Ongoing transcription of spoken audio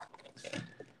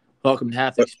Welcome to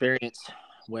Half the Experience,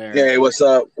 where Hey, what's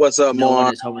up? What's up, no one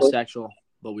moron? is homosexual,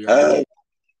 but we are. Oh,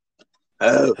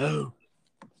 oh. Oh,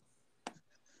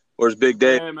 Where's Big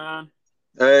Dave? Hey, man.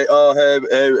 Hey,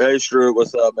 hey, Stroop.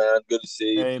 What's up, man? Good to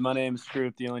see you. Hey, my name's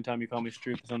Stroop. The only time you call me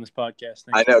Stroop is on this podcast.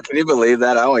 I Thanks, know. Can you believe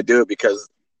that? I only do it because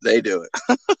they do it.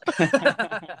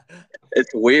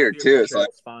 It's weird too. It's like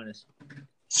finest.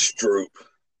 Stroop.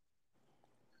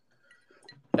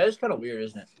 That is kind of weird,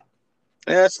 isn't it?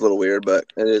 Yeah, it's a little weird, but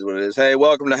it is what it is. Hey,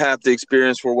 welcome to Half the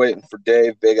Experience. We're waiting for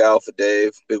Dave, Big Alpha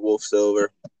Dave, Big Wolf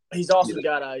Silver. He's also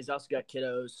got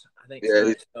kiddos. I think. Yeah,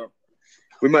 tonight, so.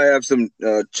 We might have some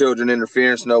children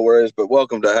interference, no worries, but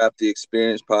welcome to Half the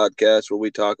Experience podcast, where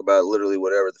we talk about literally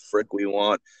whatever the frick we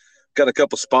want. Got a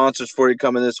couple sponsors for you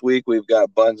coming this week. We've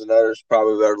got Buns and Utters,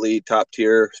 probably our lead top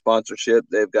tier sponsorship.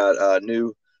 They've got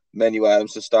new menu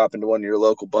items to stop into one of your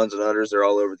local Buns and Utters. They're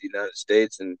all over the United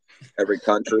States and every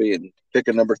country, and pick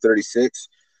a number 36.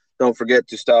 Don't forget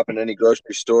to stop in any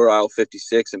grocery store, aisle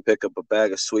 56, and pick up a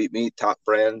bag of sweet meat, top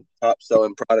brand, top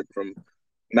selling product from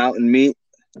Mountain Meat.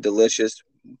 Delicious,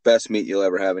 best meat you'll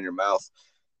ever have in your mouth.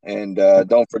 And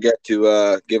don't forget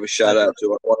to give a shout out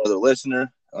to one other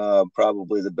listener,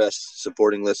 probably the best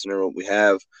supporting listener we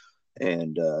have.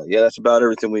 And yeah, that's about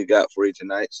everything we've got for you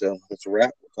tonight. So that's a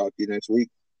wrap. We'll talk to you next week.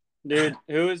 Dude,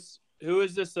 who is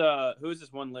this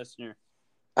one listener?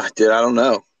 Dude, I don't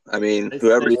know. I mean,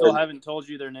 whoever they still haven't told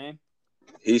you their name?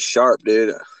 He's sharp,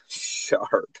 dude.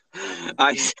 Sharp.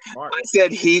 I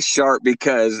said he's sharp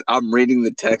because I'm reading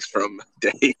the text from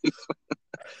Dave.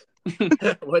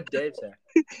 What Dave said?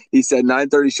 He said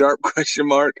 9:30 sharp ? Oh,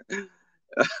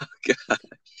 gosh.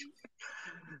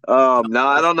 No,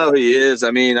 I don't know who he is. I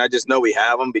mean, I just know we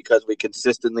have him because we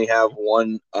consistently have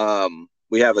one.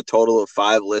 We have a total of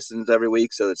 5 listens every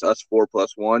week, so it's us 4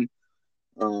 plus 1.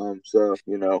 So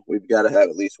we've got to have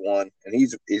at least one, and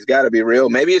he's got to be real.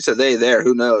 Maybe it's a they there,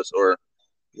 who knows, or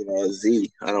a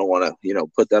Z. I don't want to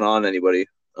put that on anybody.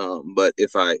 But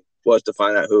if I was to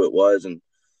find out who it was and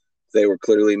they were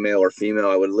clearly male or female,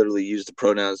 I would literally use the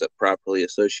pronouns that properly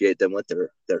associate them with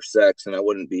their sex, and I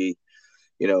wouldn't be,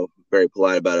 very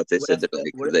polite about it if they said that they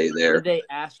there. What if they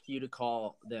ask you to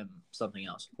call them something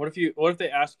else? What if they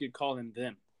ask you to call them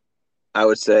them? I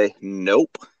would say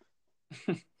nope.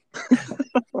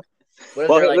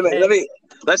 Well,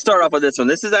 let's start off with this one.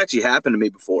 This has actually happened to me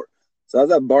before. So I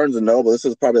was at Barnes & Noble. This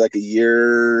was probably like a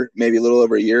year, maybe a little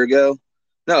over a year ago.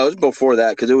 No, it was before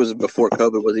that because it was before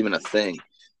COVID was even a thing.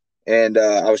 And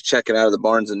I was checking out of the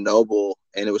Barnes & Noble,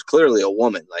 and it was clearly a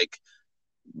woman. Like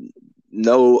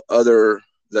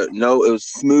it was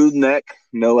smooth neck,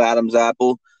 no Adam's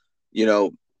apple,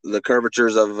 the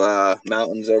curvatures of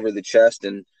mountains over the chest,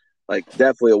 and like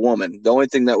definitely a woman. The only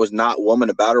thing that was not woman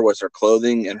about her was her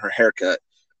clothing and her haircut.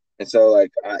 And so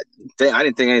like I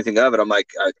didn't think anything of it. I'm like,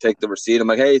 I take the receipt. I'm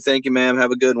like, hey, thank you, ma'am.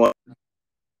 Have a good one.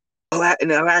 Oh,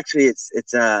 no, actually,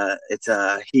 it's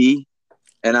he.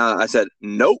 And I said,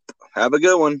 nope, have a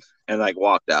good one, and like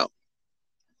walked out.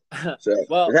 So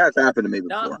it has happened to me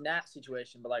before. Not in that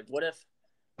situation, but like, what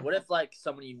if like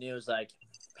someone you knew is like,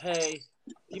 hey,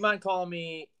 do you mind calling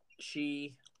me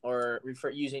she, or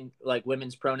using like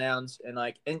women's pronouns, and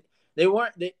you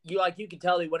could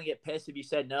tell they wouldn't get pissed if you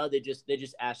said no. They just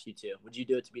asked you to. Would you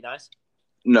do it to be nice?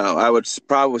 No, I would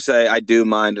probably say I do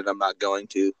mind, and I'm not going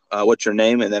to. What's your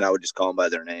name? And then I would just call them by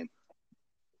their name.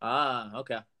 Ah,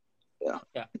 okay.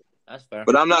 Yeah, that's fair.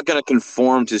 But I'm not going to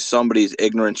conform to somebody's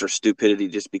ignorance or stupidity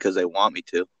just because they want me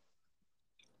to.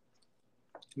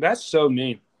 That's so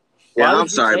mean. Yeah, I'm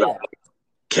sorry about that.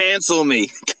 Cancel me.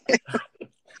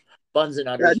 Buns and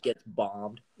Utters gets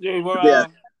bombed. Dude,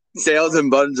 sales and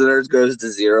Buns and Utters goes to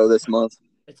 0 this month.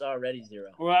 It's already 0.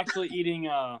 We're actually eating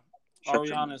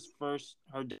Ariana's first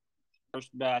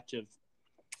batch of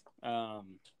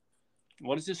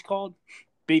what is this called?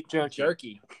 Beef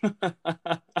jerky.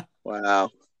 Wow.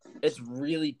 It's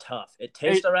really tough. It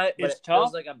tastes all right, but it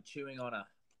feels like I'm chewing on a.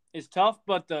 It's tough,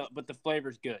 but the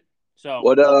flavor's good. So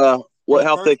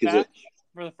how thick is it?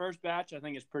 For the first batch, I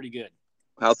think it's pretty good.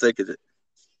 How thick is it?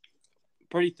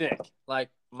 Pretty thick. Like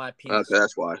my penis. Okay,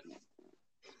 that's why.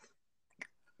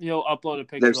 You'll upload a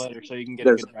picture later so you can get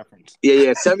a good reference.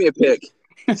 Yeah. Send me a pic.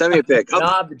 Send me a pic.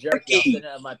 Not the jerky. I'll send it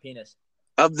of my penis.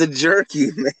 Of the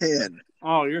jerky, man.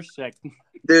 Oh, you're sick.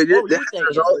 Dude,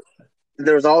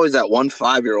 there's always that one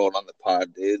 5-year-old on the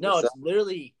pod, dude. No, it's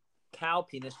literally cow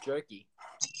penis jerky.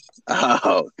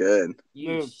 Oh, good.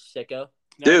 You sicko.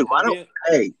 Dude,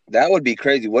 that would be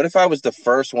crazy. What if I was the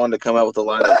first one to come out with a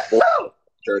line of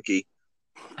jerky?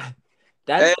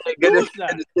 Hey, good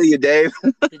to see you, Dave.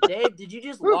 Dave, did you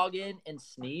just log in and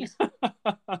sneeze?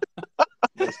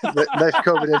 Nice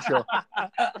COVID intro.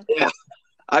 Yeah.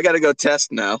 I got to go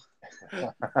test now.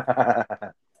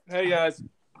 Hey guys,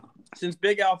 since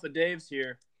Big Alpha Dave's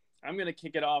here, I'm gonna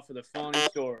kick it off with a funny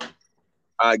story.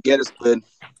 Get us good.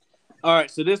 All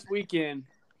right, so this weekend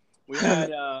we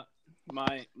had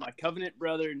my covenant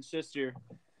brother and sister,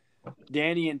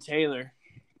 Danny and Taylor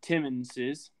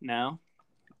Timmonses. Now,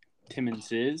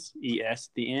 Timmonses, ES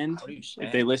the end. What are you saying?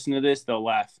 If they listen to this, they'll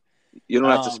laugh. You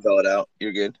don't have to spell it out.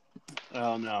 You're good.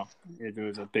 Oh no, it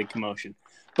was a big commotion.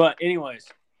 But anyways,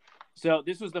 so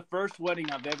this was the first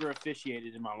wedding I've ever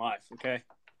officiated in my life. Okay,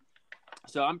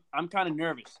 so I'm kind of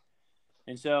nervous,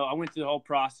 and so I went through the whole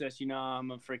process. You know,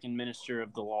 I'm a freaking minister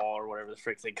of the law or whatever the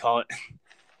frick they call it,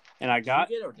 and I got.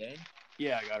 Did you get ordained?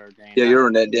 Yeah, I got ordained. Yeah, you're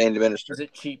an ordained minister. Is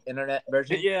it cheap internet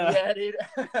version? Yeah, dude.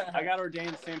 I got ordained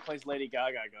the same place Lady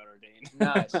Gaga got ordained.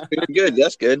 Nice. You're good.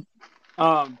 That's good.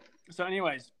 So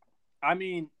anyways, I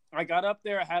mean, I got up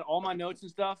there. I had all my notes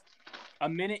and stuff. A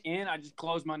minute in, I just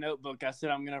closed my notebook. I said,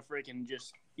 I'm going to freaking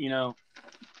just,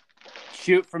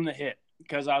 shoot from the hip.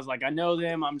 Because I was like, I know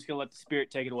them. I'm just going to let the Spirit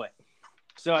take it away.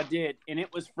 So I did. And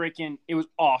it was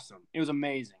awesome. It was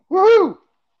amazing. Woo!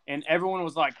 And everyone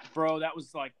was like, bro, that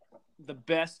was like the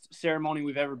best ceremony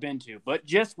we've ever been to. But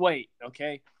just wait,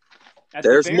 okay?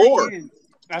 There's more.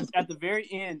 At the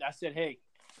very end, I said, hey,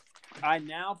 I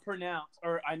now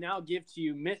give to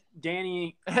you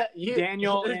Danny,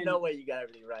 Daniel. There's and no way you got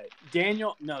everything right.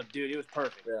 Daniel, no, dude, it was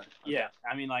perfect. Yeah. Yeah.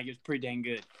 I mean, like, it was pretty dang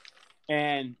good.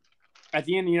 And at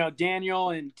the end, Daniel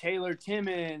and Taylor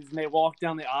Timmons, and they walk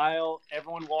down the aisle.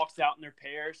 Everyone walks out in their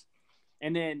pairs.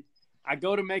 And then I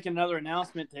go to make another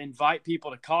announcement to invite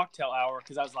people to cocktail hour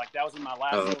because I was like, that was in my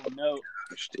last little note.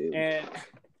 Gosh, dude.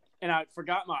 And I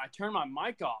forgot I turned my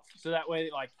mic off so that way,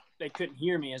 like, they couldn't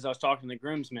hear me as I was talking to the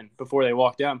groomsmen before they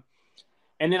walked down.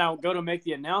 And then I would go to make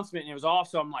the announcement, and it was off,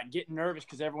 so I'm, like, getting nervous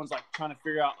because everyone's, like, trying to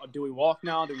figure out, do we walk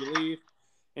now? Do we leave?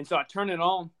 And so I turn it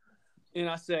on, and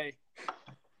I say,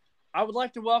 I would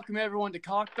like to welcome everyone to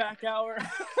Cockback Hour.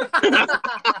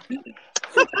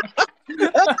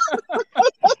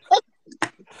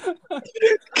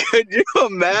 Could you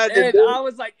imagine? And I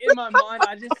was, like, in my mind,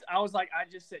 I just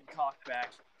said Cockback.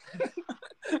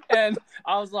 And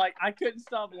I was like, I couldn't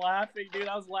stop laughing, dude.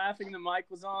 I was laughing. The mic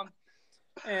was on.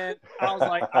 And I was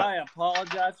like, I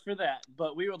apologize for that,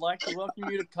 but we would like to welcome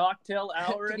you to Cocktail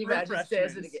Hour and Refreshments.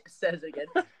 Says it again.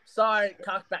 Sorry,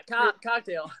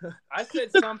 cocktail. I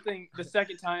said something the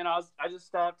second time. I just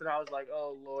stopped and I was like,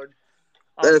 oh, Lord.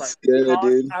 That's good,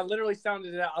 dude. I literally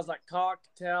sounded it out. I was like,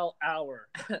 Cocktail Hour.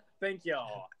 Thank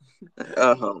y'all.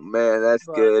 Oh, man, that's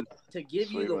good. To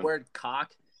give you the word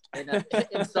cock and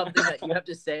something that you have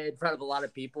to say in front of a lot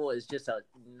of people is just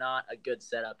not a good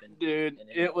setup. Dude,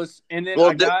 it was. And then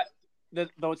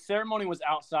the ceremony was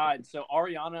outside. So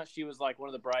Ariana, she was like one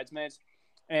of the bridesmaids.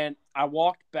 And I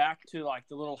walked back to like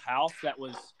the little house that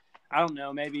was, I don't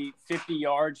know, maybe 50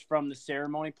 yards from the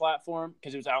ceremony platform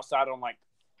because it was outside on like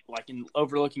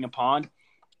overlooking a pond.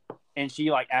 And she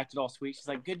like acted all sweet. She's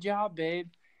like, good job, babe.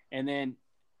 And then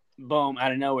boom,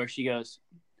 out of nowhere, she goes,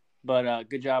 but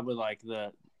good job with like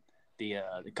the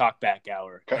cockback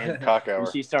hour. Cock hour. And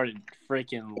she started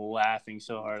freaking laughing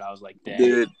so hard. I was like, dang.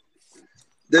 Dude,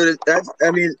 it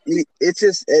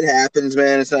happens,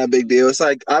 man. It's not a big deal. It's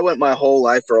like I went my whole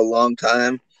life for a long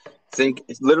time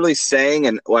literally saying,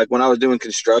 and like when I was doing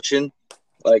construction,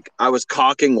 like I was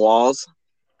caulking walls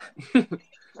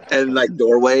and like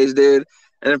doorways, dude.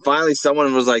 And then finally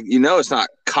someone was like, it's not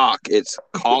cock, it's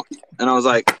caulk. And I was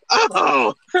like,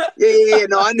 oh, yeah,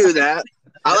 no, I knew that.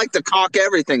 I like to caulk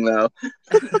everything, though.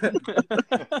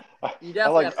 You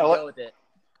definitely have to go with it.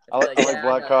 I like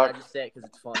black cock. I just say it because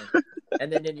it's funny.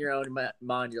 And then in your own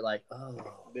mind, you're like, oh.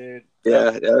 Dude. Yeah,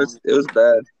 it was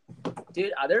bad.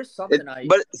 Dude, there's something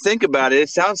But think about it. It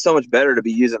sounds so much better to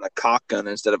be using a cock gun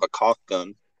instead of a caulk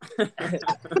gun.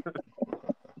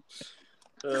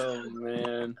 Oh,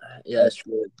 man. Yeah, that's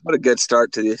true. What a good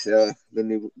start to this, the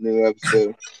new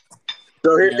episode.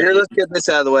 So here, let's get this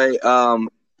out of the way.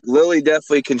 Lily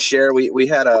definitely can share. We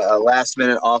had a last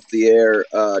minute off the air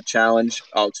challenge.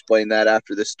 I'll explain that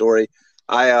after this story.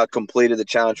 I completed the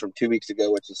challenge from 2 weeks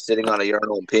ago, which is sitting on a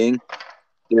urinal and peeing.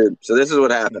 Dude, so this is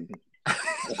what happened.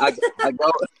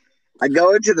 I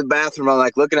go into the bathroom. I'm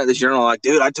like looking at this urinal. I'm like,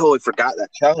 dude, I totally forgot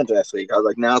that challenge last week. I was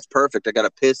like, now it's perfect. I got to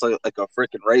piss like a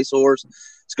freaking racehorse.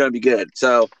 It's gonna be good.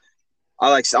 So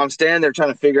I'm standing there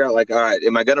trying to figure out, like, all right,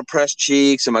 am I gonna press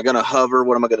cheeks? Am I gonna hover?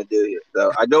 What am I gonna do here?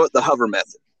 So I go with the hover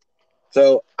method.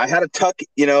 So I had to tuck,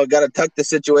 got to tuck the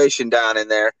situation down in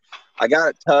there. I got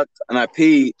it tucked and I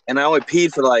peed, and I only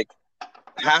peed for like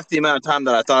half the amount of time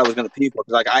that I thought I was going to pee for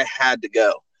because like I had to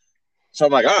go. So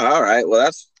I'm like, oh, all right. Well,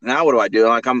 that's now what do I do?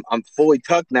 Like I'm fully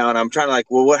tucked now, and I'm trying to like,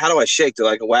 well, how do I shake to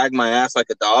like wag my ass like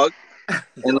a dog?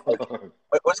 And like,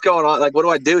 what's going on? Like, what do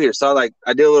I do here? So I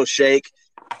do a little shake,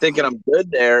 thinking I'm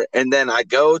good there, and then I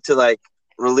go to like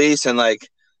release and like,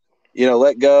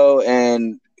 let go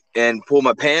and pull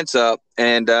my pants up,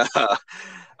 and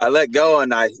I let go,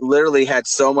 and I literally had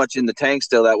so much in the tank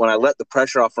still that when I let the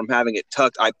pressure off from having it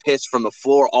tucked, I pissed from the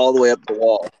floor all the way up the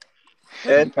wall.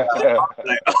 And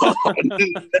like, oh,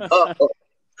 no.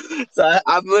 So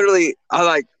I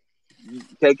like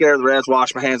take care of the rest,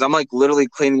 wash my hands. I'm like literally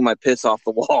cleaning my piss off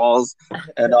the walls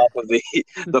and off of the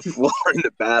floor in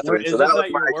the bathroom. Is so this that was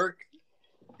at your work?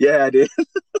 Yeah, dude.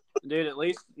 Dude, at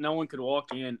least no one could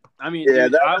walk in. I mean, Yeah,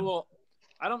 dude, I don't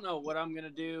know what I'm gonna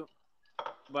do,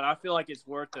 but I feel like it's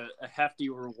worth a hefty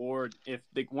reward if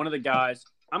one of the guys.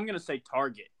 I'm gonna say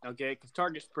Target, okay? Because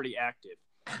Target's pretty active.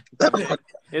 Okay?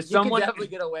 If someone definitely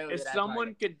get away with if it at someone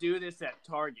Target. could do this at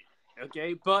Target,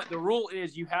 okay? But the rule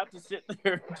is you have to sit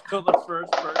there until the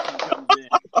first person comes in.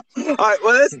 All right,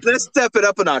 well let's step it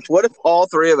up a notch. What if all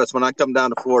three of us, when I come down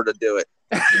to Florida, do it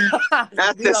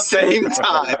at the same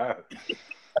time?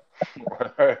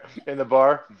 In the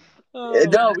bar?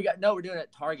 No, we're doing it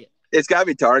at Target. It's gotta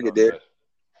be Target, dude. Nice.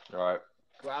 All right.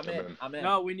 Well, I'm in.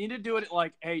 No, we need to do it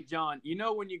like, hey, John,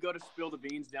 when you go to Spill the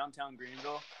Beans downtown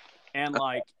Greenville and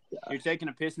like you're taking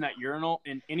a piss in that urinal,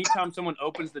 and anytime someone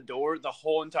opens the door, the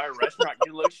whole entire restaurant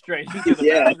can look straight into the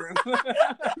bathroom.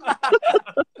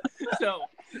 So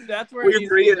that's where we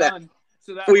reenact.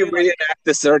 So that we reenact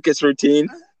the circus routine.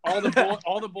 All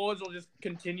the boys will just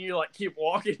continue to like keep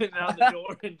walking in and out the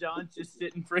door, and John's just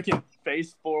sitting freaking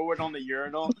face forward on the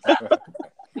urinal.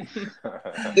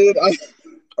 Dude,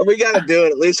 we got to do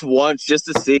it at least once just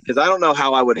to see, because I don't know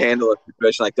how I would handle a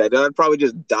situation like that. I'd probably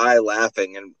just die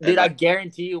laughing. Dude, I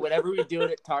guarantee you, whenever we do it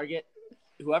at Target,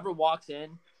 whoever walks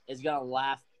in is gonna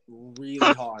laugh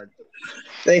really hard.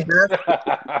 They have.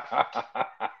 I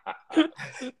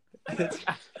can't, dude.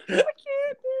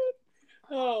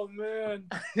 Oh man.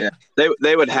 Yeah,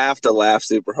 they would have to laugh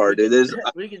super hard, dude.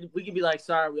 We could be like,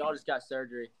 sorry, we all just got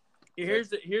surgery. Here's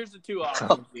the two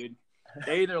options, dude.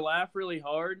 They either laugh really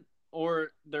hard,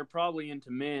 or they're probably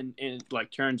into men and like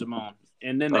turns them on,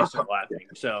 and then they start laughing.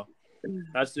 So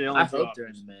that's the only. I hope they're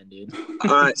into men, dude.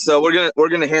 All right, so we're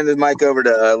gonna hand the mic over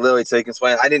to Lily so he can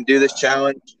explain. I didn't do this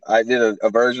challenge. I did a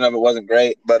version of it. Wasn't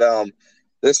great, but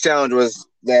this challenge was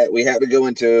that we had to go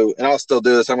into, and I'll still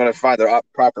do this. I'm going to find the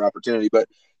proper opportunity, but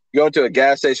go into a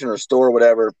gas station or a store or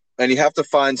whatever, and you have to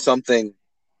find something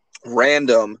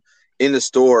random in the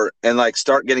store and like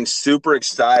start getting super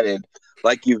excited,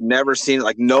 like you've never seen it,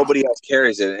 like nobody else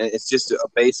carries it, and it's just a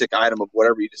basic item of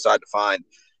whatever you decide to find,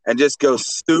 and just go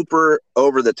super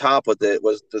over the top with it.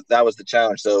 That was the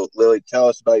challenge. So Lily, tell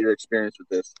us about your experience with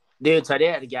this. Dude, so I did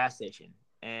it at a gas station.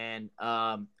 And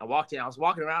I walked in. I was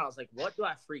walking around. I was like, what do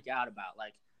I freak out about?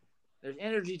 Like, there's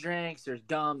energy drinks, there's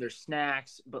gum, there's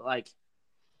snacks, but like,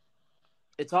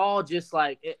 it's all just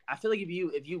like I feel like if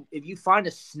you find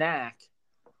a snack,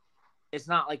 it's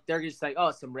not like they're just like, oh,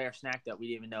 it's some rare snack that we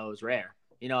didn't even know was rare.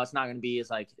 It's not gonna be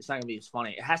as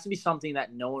funny. It has to be something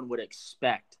that no one would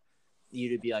expect you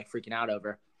to be like freaking out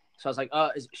over. So I was like,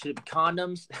 should it be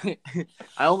condoms?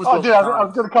 I almost. Oh, dude, I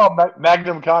was gonna call them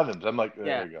Magnum condoms. I'm like,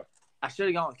 there you go. I should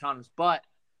have gone with condoms, but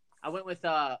I went with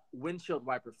windshield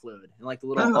wiper fluid in like the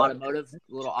little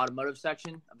automotive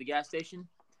section of the gas station.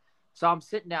 So I'm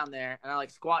sitting down there and I like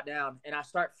squat down and I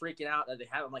start freaking out that they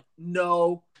have it. I'm like,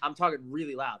 no, I'm talking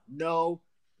really loud. No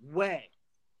way.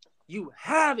 You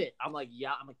have it. I'm like,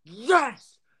 yeah. I'm like,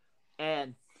 yes.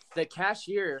 And the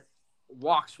cashier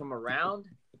walks from around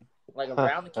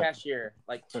the cashier,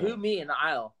 like to me in the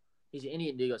aisle. He's an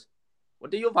Indian dude. He goes, what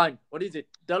do you find? What is it?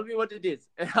 Tell me what it is.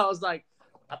 And I was like,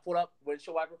 I pulled up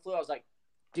windshield wiper fluid. I was like,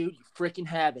 dude, you freaking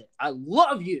have it. I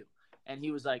love you. And he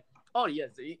was like, oh,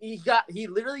 yes. He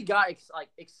literally got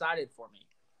excited for me.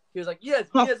 He was like, yes,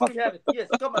 we have it. Yes,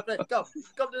 come on, man. Come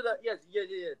to the, yes.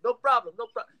 No problem.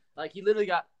 Like, he literally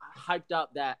got hyped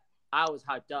up that I was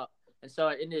hyped up. And so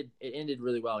it ended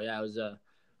really well. Yeah, it was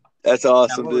that's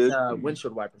awesome, dude.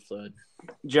 Windshield wiper fluid.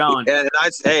 John. And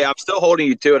I'm still holding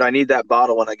you to it. I need that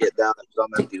bottle when I get down because I'm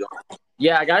empty.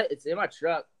 Yeah, I got it. It's in my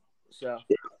truck. So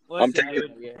listen,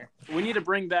 dude, we need to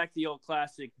bring back the old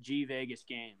classic G Vegas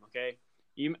game, okay?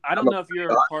 I don't know if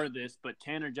you're a part of this, but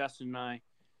Tanner, Justin, and I,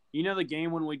 the game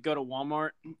when we'd go to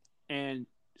Walmart, and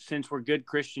since we're good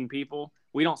Christian people,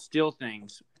 we don't steal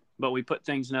things, but we put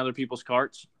things in other people's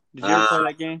carts. Did you ever play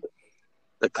that game?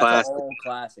 The classic. That's an old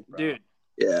classic, bro. Dude.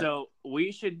 Yeah. So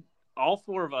we should, all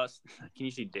four of us. Can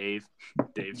you see Dave?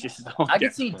 Dave just. I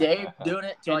can see Dave doing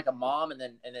it to like a mom and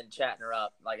then chatting her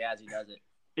up like as he does it.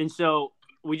 And so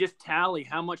we just tally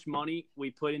how much money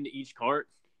we put into each cart,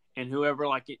 and whoever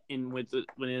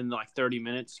within like 30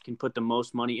 minutes can put the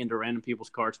most money into random people's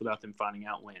carts without them finding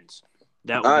out wins.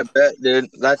 I bet, dude.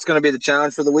 That's going to be the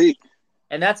challenge for the week.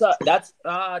 And dude, I don't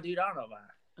know about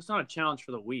it. That's not a challenge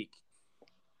for the week.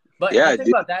 But the thing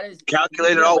about that is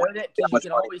calculate it all. You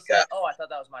can always say, "Oh, I thought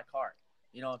that was my cart."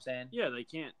 You know what I'm saying? Yeah, they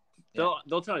can't.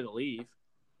 They'll tell you to leave.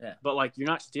 Yeah. But like you're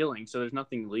not stealing, so there's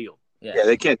nothing legal. Yeah,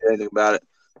 they can't do anything about it.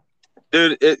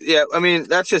 Dude, I mean,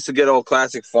 that's just a good old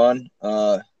classic fun.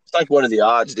 It's like what are the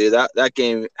odds, dude? That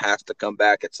game has to come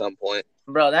back at some point.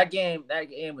 Bro, that game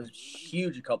was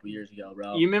huge a couple years ago,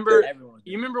 bro. You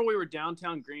remember we were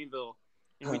downtown Greenville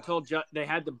and we told they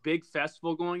had the big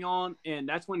festival going on, and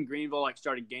that's when Greenville like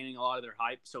started gaining a lot of their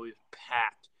hype, so it was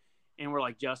packed. And we're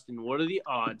like, Justin, what are the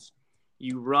odds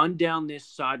you run down this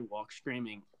sidewalk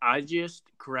screaming, "I just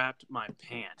crapped my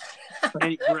pants,"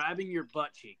 and grabbing your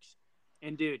butt cheeks?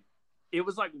 And dude, it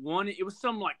was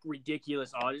some like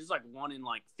ridiculous odds. It was like 1 in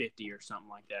like 50 or something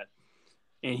like that.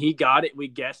 And he got it. We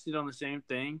guessed it on the same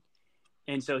thing.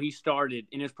 And so he started,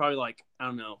 and it's probably like, I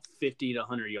don't know, 50 to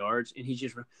 100 yards. And he's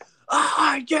just,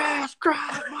 "I just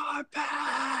grabbed my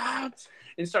pants,"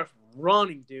 and starts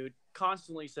running, dude,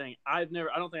 constantly saying, I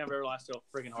don't think I've ever laughed so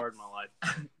freaking hard in my life.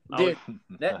 Dude,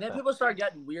 then people started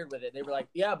getting weird with it. They were like,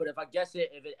 yeah, but if I guess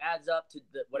it, if it adds up to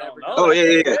the whatever. No,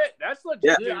 that's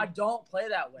legit. Dude, Dude, I don't play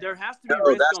that way. there has to be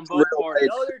risk on both parties.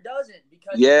 No, there doesn't.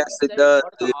 Because yes, it does.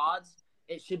 What are the odds?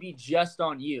 It should be just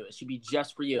on you. It should be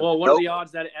just for you. Well, what are the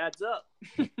odds that it adds up?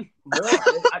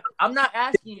 I'm not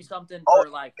asking you something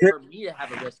for me to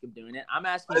have a risk of doing it. I'm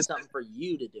asking you something for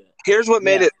you to do it. Here's what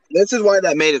made it. This is why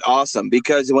that made it awesome,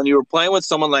 because when you were playing with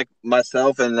someone like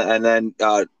myself and then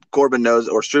Corbin knows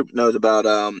or Stroop knows about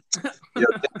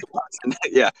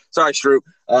yeah. Sorry, Stroop.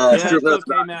 Stroop knows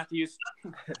okay, Matthews.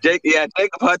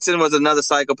 Jacob Hudson was another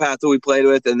psychopath who we played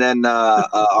with, and then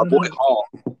our boy Hall,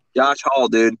 Josh Hall,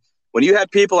 dude. When you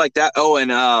had people like that,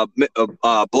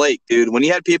 and Blake, dude, when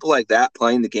you had people like that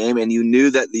playing the game and you knew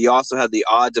that you also had the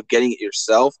odds of getting it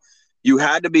yourself, you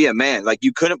had to be a man. Like,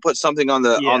 you couldn't put something on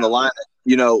the line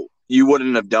that, you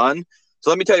wouldn't have done.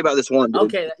 So let me tell you about this one, dude.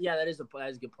 Okay, that is a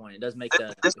good point. It does make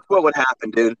sense. This is what would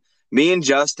happen, dude. Me and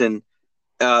Justin,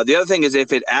 the other thing is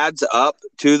if it adds up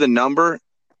to the number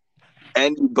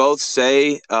and you both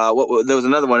say there was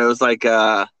another one. It was like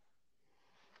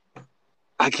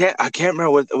I can't remember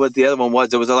what the other one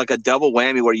was. It was like a double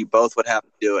whammy where you both would have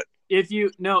to do it. If you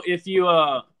if that's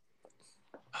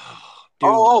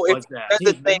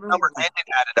the same number and it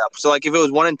added up. So like if it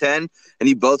was 1 in 10 and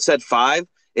you both said 5,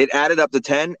 it added up to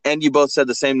 10 and you both said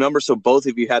the same number, so both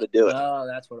of you had to do it. Oh,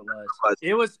 that's what it was.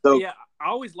 It was I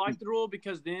always liked the rule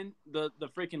because then the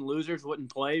freaking losers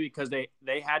wouldn't play because they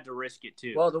had to risk it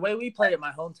too. Well, the way we played at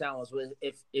my hometown was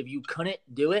if you couldn't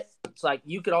do it, it's like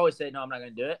you could always say, "No, I'm not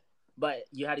going to do it." But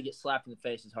you had to get slapped in the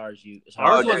face as hard as you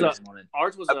wanted.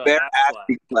 Ours was a bare ass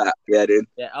slap. Yeah, dude.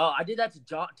 Yeah. Oh, I did that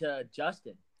to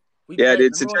Justin.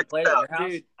 Dude. So played at your house?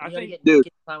 Dude, I think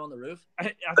climb on the roof.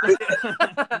 I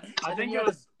think it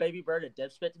was Baby Bird a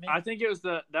dip spit to me. I think it was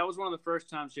that was one of the first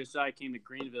times Josiah came to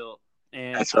Greenville,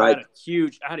 and that's right. I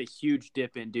had a huge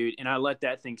dip in, dude, and I let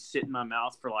that thing sit in my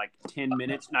mouth for like 10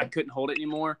 minutes, and I couldn't hold it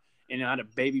anymore. And I had a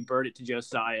Baby Bird it to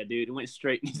Josiah, dude. It went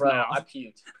straight in his mouth. I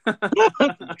puked.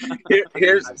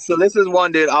 So this is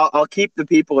one, dude. I'll keep the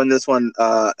people in this one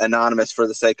anonymous for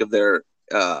the sake of their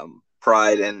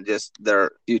pride and just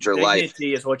their future life.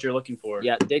 Dignity is what you're looking for.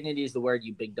 Yeah, dignity is the word,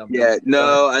 you big dumb. Yeah,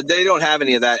 no, they don't have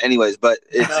any of that anyways. But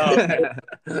it's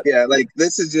yeah, like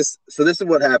this is just. So this is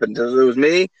what happened. It was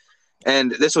me.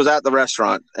 And this was at the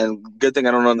restaurant, and good thing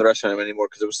I don't run the restaurant anymore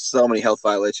because there was so many health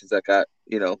violations that got,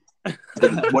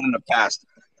 wouldn't have passed.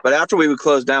 But after we would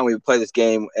close down, we would play this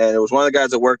game, and it was one of the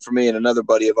guys that worked for me and another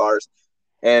buddy of ours.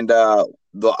 And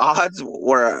the odds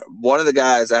were one of the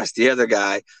guys asked the other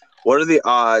guy, "What are the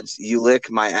odds you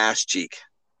lick my ass cheek?"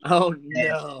 Oh,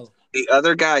 no. And the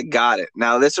other guy got it.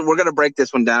 Now, we're going to break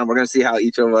this one down. We're going to see how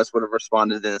each of us would have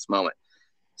responded in this moment.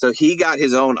 So he got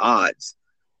his own odds.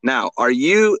 Now,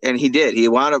 and he did. He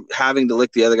wound up having to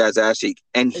lick the other guy's ass cheek,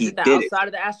 and he did it. Is it the outside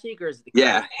of the ass cheek, or is it the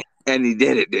Yeah, and he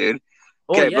did it, dude.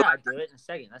 Oh, okay, yeah, I'd do it in a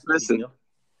second. That's not a big deal.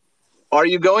 Are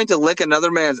you going to lick another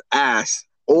man's ass,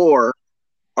 or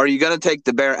are you going to take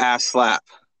the bare ass slap?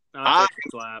 I'll take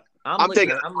the slap. I'm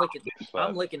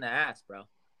licking the ass, bro.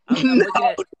 I'm licking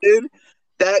it. Dude.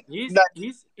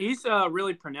 He's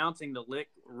really pronouncing the lick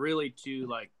really too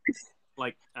like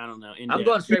I don't know. I'm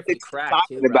going straight for the crack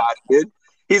too, bro. About it, dude.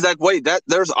 He's like, wait,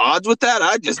 there's odds with that?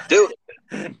 I just do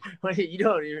it. Wait, you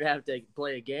don't even have to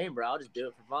play a game, bro. I'll just do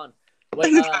it for fun.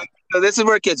 So this is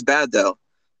where it gets bad, though.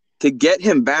 to get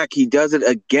him back, he does it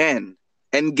again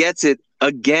and gets it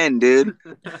again, dude.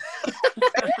 Does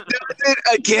it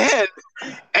again.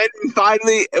 And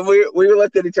finally, we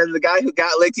looked at each other. The guy who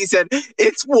got licked, he said,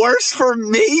 "It's worse for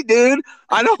me, dude.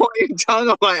 I don't want your tongue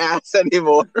on my ass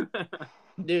anymore."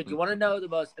 Dude, you want to know the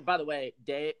most? By the way,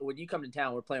 Dave, when you come to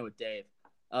town, we're playing with Dave.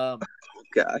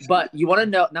 Gosh. But you want to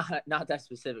know, not that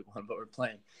specific one, but we're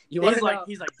playing. He's like,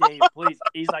 Dave, please.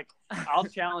 He's like, I'll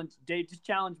challenge Dave. Just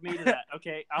challenge me to that.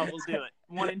 Okay, I will do it.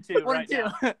 1 and 2 right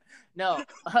now. No,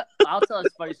 I'll tell a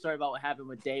funny story about what happened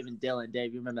with Dave and Dylan.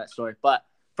 Dave, you remember that story? But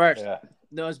first,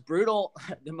 the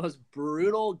most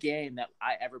brutal game that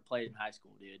I ever played in high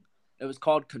school, dude. It was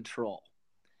called Control,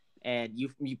 and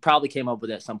you probably came up with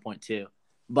it at some point too.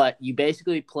 But you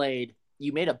basically played.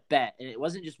 You made a bet, and it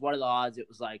wasn't just what are the odds. It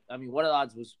was like, I mean, what are the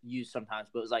odds was used sometimes,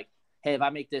 but it was like, hey, if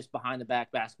I make this behind the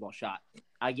back basketball shot,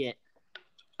 I get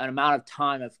an amount of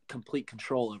time of complete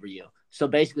control over you. So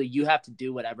basically, you have to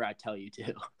do whatever I tell you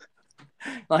to.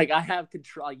 Like, I have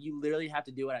control. You literally have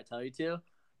to do what I tell you to.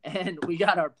 And we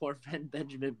got our poor friend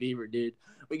Benjamin Beaver, dude.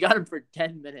 We got him for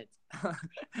 10 minutes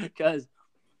because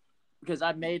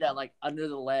I made a like under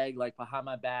the leg, like behind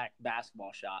my back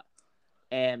basketball shot,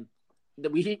 and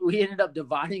we ended up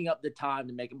dividing up the time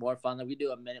to make it more fun. Like we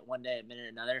do a minute one day, a minute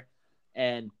another,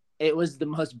 and it was the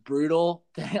most brutal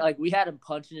thing. Like we had him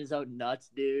punching his own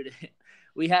nuts, dude.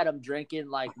 We had him drinking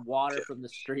like water from the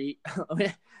street,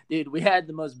 dude. We had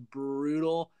the most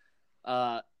brutal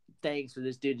things for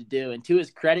this dude to do, and to his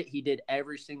credit, he did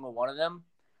every single one of them.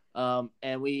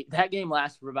 And that game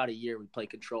lasted for about a year. We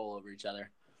played Control over each other,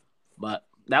 but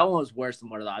that one was worse than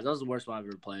What Are the Odds. That was the worst one I've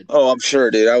ever played. Oh, I'm sure,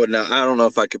 dude. I would not. I don't know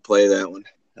if I could play that one.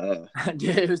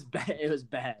 Dude, it was bad. It was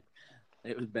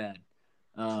bad.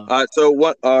 So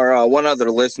what? Our one other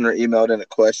listener emailed in a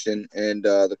question, and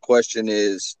the question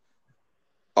is: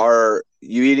 are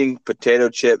you eating potato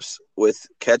chips with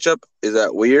ketchup? Is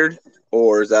that weird,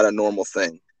 or is that a normal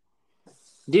thing?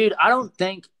 Dude, I don't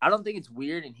think it's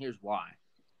weird, and here's why.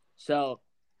 So,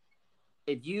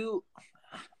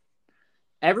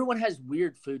 everyone has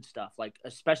weird food stuff, like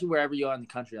especially wherever you are in the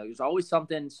country. Like, there's always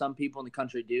something some people in the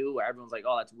country do where everyone's like,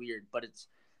 "Oh, that's weird." But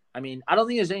I don't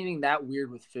think there's anything that weird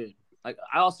with food. Like,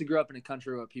 I also grew up in a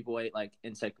country where people ate like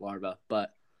insect larvae,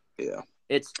 but yeah,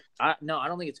 I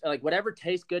don't think it's like whatever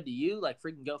tastes good to you, like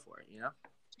freaking go for it, you know?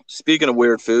 Speaking of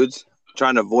weird foods,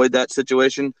 trying to avoid that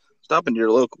situation, stop into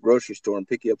your local grocery store and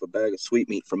pick you up a bag of sweet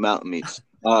meat from Mountain Meats.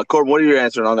 Corbin, what are your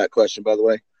answers on that question, by the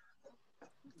way?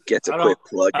 Gets a quick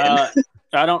plug in.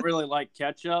 I don't really like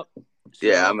ketchup. So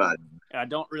yeah, I'm not. I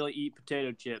don't really eat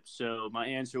potato chips, so my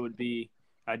answer would be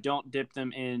I don't dip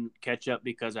them in ketchup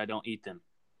because I don't eat them.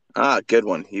 Good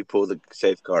one. You pulled the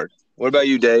safe card. What about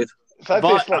you, Dave? So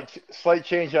I'd say slight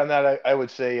change on that. I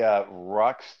would say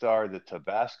Rockstar the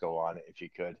Tabasco on it if you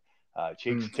could.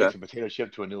 Take the potato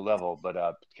chip to a new level,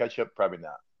 but ketchup probably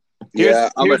not.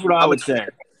 Here's what I would say.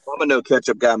 I'm a no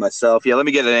ketchup guy myself. Yeah, let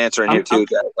me get an answer in here too,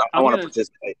 guys. I want to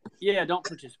participate. Yeah, don't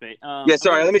participate. Yeah,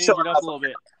 sorry. Let me show it up a little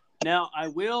bit. Now, I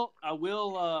will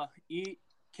eat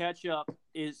ketchup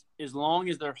as long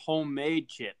as they're homemade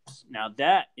chips. Now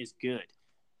that is good.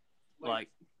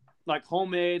 Like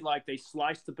homemade, like they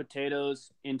slice the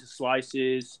potatoes into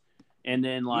slices, and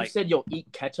then like you said you'll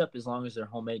eat ketchup as long as they're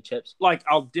homemade chips. Like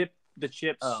I'll dip the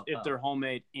chips if they're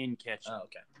homemade in ketchup. Oh,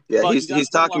 okay. Yeah, but he's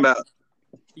talking about.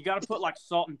 You got to put like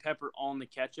salt and pepper on the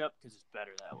ketchup because it's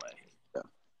better that way. Yeah.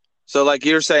 So like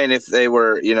you're saying, if they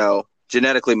were,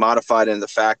 genetically modified in the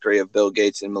factory of Bill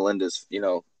Gates and Melinda's,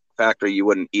 factory, you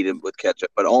wouldn't eat it with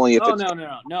ketchup, but only if it's.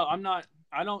 No, I'm not.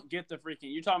 I don't get the freaking.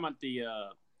 You're talking about the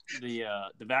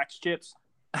Vax chips.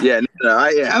 Yeah,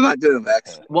 I'm not doing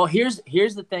Vax. Well, here's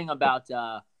the thing about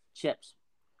chips.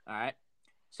 All right,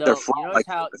 so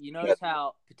you notice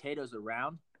how potatoes are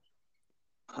round.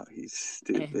 Oh, he's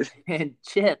stupid. And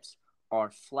chips are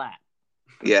flat.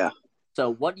 Yeah. So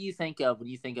what do you think of when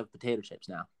you think of potato chips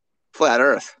now? Flat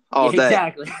Earth all day.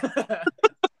 Exactly.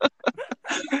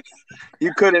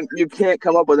 You can't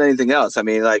come up with anything else. I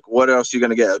mean, like, what else are you going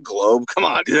to get? A globe? Come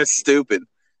on, dude, that's stupid.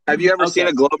 Have you ever seen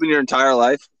a globe in your entire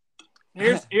life?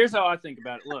 Here's how I think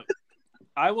about it. Look,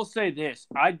 I will say this.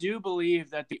 I do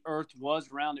believe that the Earth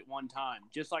was round at one time,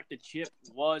 just like the chip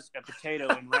was a potato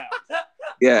and round.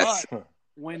 Yes. But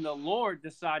when the Lord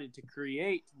decided to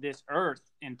create this earth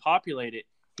and populate it,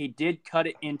 he did cut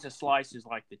it into slices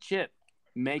like the chip,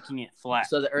 making it flat.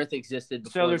 So the earth existed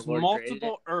before So there's the Lord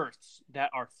multiple earths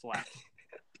that are flat.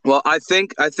 Well, I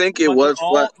think it was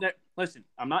flat. Listen,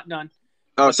 I'm not done.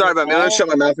 Oh, sorry about me. Let me shut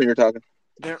my mouth when you're talking.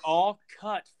 They're all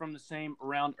cut from the same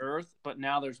round earth, but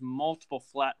now there's multiple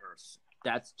flat earths.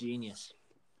 That's genius.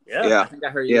 I think I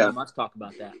heard Elon Musk talk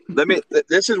about that.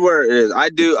 This is where it is.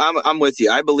 I'm with you.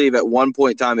 I believe at one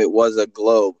point in time it was a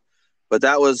globe, but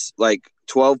that was like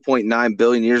 12.9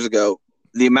 billion years ago.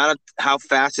 The amount of how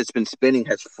fast it's been spinning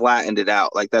has flattened it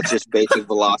out. Like that's just basic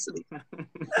velocity.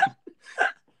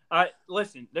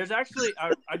 Listen, there's actually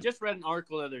I just read an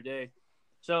article the other day.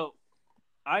 So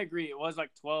I agree. It was like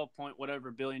 12 point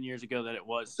whatever billion years ago that it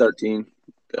was. 13.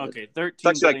 Okay, 13. It's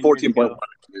actually like 14.1.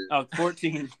 Oh,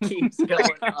 14 keeps going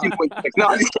up.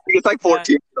 No, it's like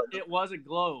 14. It was a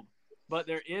globe, but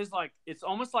there is like it's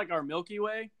almost like our Milky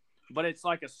Way, but it's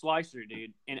like a slicer,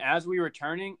 dude. And as we were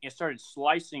turning, it started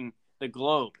slicing the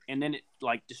globe, and then it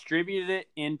like distributed it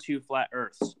into flat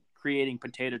Earths, creating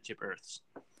potato chip Earths.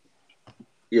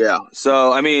 Yeah.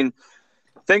 So I mean,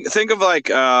 think of like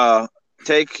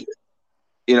take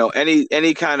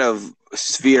any kind of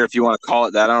sphere, if you want to call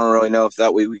it that. I don't really know if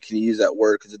that way we can use that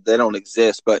word because they don't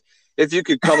exist. But if you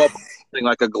could come up with something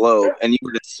like a globe and you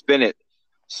were to spin it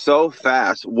so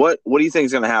fast, what do you think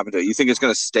is going to happen to it? You think it's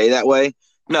going to stay that way?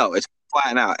 No, it's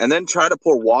flatten out. And then try to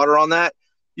pour water on that.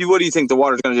 What do you think? The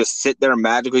water's going to just sit there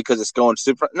magically because it's going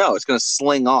super? No, it's going to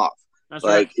sling off. That's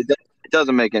right. It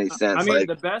doesn't make any sense. I mean,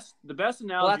 the best analogy.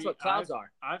 Well, that's what clouds are.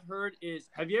 I've heard is.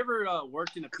 Have you ever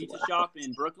worked in a pizza shop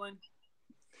in Brooklyn?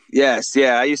 Yes,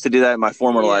 yeah, I used to do that in my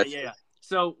former life. Yeah.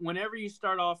 So whenever you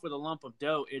start off with a lump of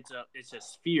dough, it's a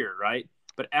sphere, right?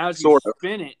 But as you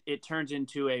spin it, it turns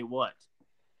into a what?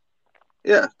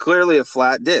 Yeah, clearly a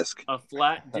flat disc. A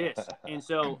flat disc. And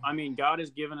so, I mean, God has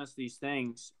given us these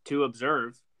things to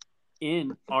observe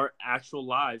in our actual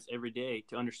lives every day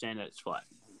to understand that it's flat.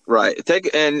 Right.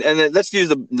 And then let's use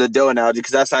the dough analogy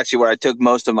because that's actually where I took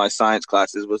most of my science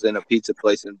classes was in a pizza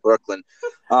place in Brooklyn.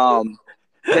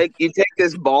 You take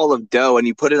this ball of dough and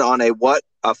you put it on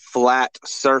a flat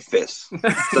surface.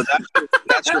 So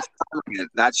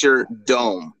that's your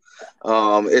dome.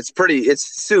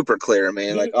 It's super clear,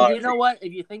 man. You know what?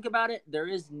 If you think about it, there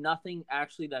is nothing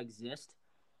actually that exists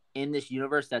in this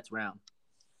universe that's round.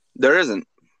 There isn't.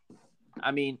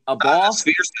 I mean, a ball. It's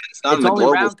only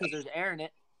round because there's air in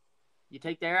it. You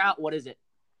take the air out. What is it?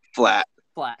 Flat.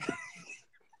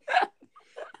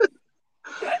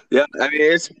 Yeah, I mean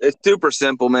it's super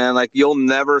simple, man. Like you'll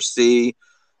never see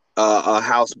a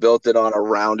house built on a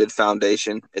rounded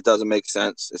foundation. It doesn't make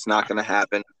sense. It's not going to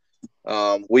happen.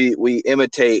 We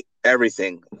imitate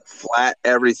everything, flat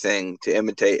everything to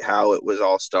imitate how it was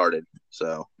all started.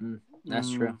 So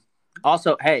that's true.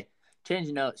 Also, hey,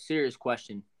 changing note, serious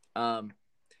question.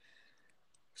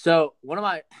 So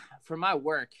for my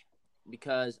work,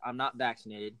 because I'm not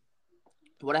vaccinated,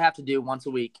 what I have to do once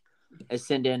a week is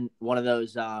send in one of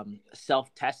those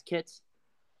self-test kits,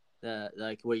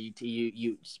 like where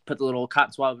you put the little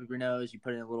cotton swab of your nose, you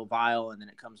put it in a little vial, and then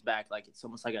it comes back like it's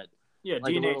almost like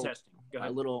DNA testing. Go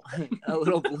ahead. A little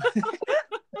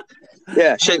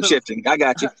yeah, shape shifting. I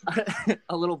got you.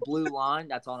 A little blue line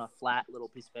that's on a flat little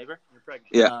piece of paper. You're pregnant.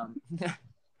 Yeah.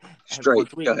 Straight.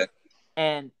 Go ahead.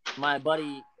 And my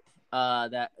buddy,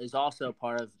 that is also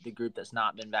part of the group that's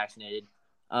not been vaccinated,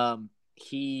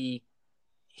 he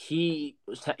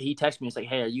texted me. It's like,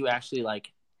 hey, are you actually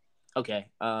like, okay?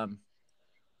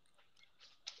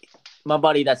 My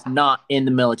buddy that's not in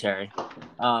the military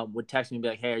would text me and be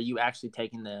like, hey, are you actually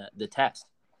taking the test?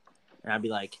 And I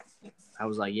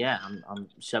was like, yeah, I'm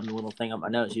shoving a little thing up my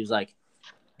nose. He was like,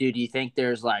 dude, do you think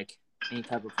there's like any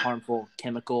type of harmful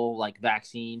chemical like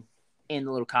vaccine in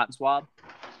the little cotton swab?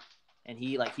 And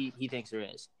he thinks there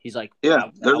is. He's like, yeah,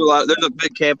 there's a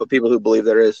big camp of people who believe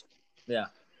there is. Yeah.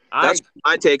 I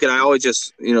take it. I always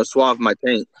just, swab my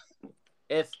paint.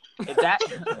 If that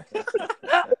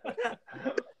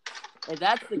if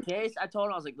that's the case, I told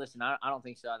him, I was like, listen, I don't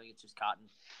think so. I think it's just cotton.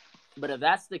 But if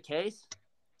that's the case,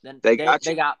 then they got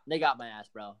my ass,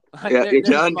 bro. Yeah, you're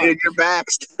done, dude. You're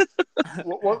vaxxed.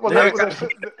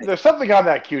 There's something on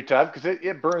that Q-tip because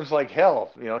it burns like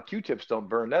hell. Q-tips don't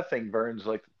burn. That thing burns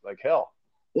like hell.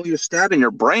 Well, you're stabbing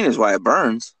your brain is why it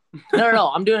burns.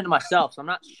 No. I'm doing it to myself, so I'm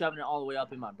not shoving it all the way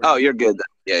up in my brain. Oh, you're good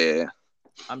then. Yeah.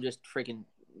 I'm just freaking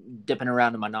dipping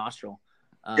around in my nostril.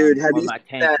 Dude, have you my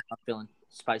tank? I'm feeling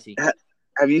spicy.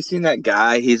 Have you seen that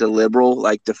guy? He's a liberal,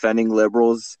 like defending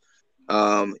liberals.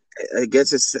 I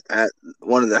guess it's at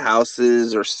one of the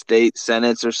houses or state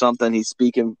senates or something. He's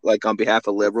speaking like on behalf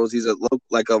of liberals. He's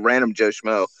like a random Joe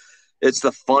Schmo. It's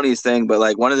the funniest thing, but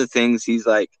like one of the things he's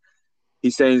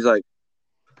saying,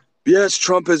 yes,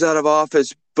 Trump is out of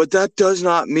office, but that does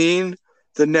not mean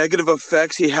the negative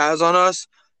effects he has on us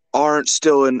aren't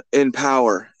still in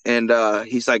power. And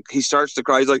he starts to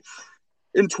cry. He's like,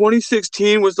 in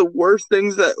 2016 was the worst thing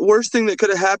that could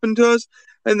have happened to us.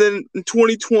 And then in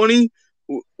 2020,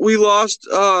 we lost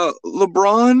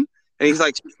LeBron. And he's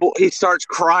like, he starts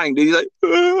crying, dude. He's like,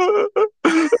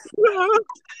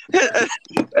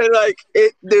 and like,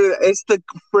 dude, it's the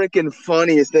freaking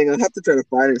funniest thing. I'll have to try to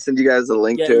find it and send you guys a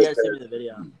link to it. Yeah, send me the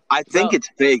video. I think it's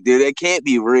fake, dude. It can't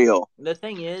be real. The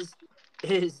thing is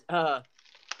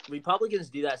Republicans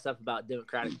do that stuff about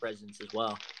Democratic presidents as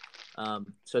well.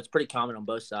 So it's pretty common on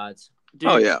both sides. Dude,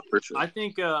 oh yeah, for sure. I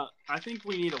think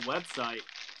we need a website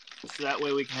so that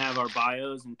way we can have our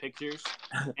bios and pictures,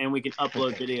 and we can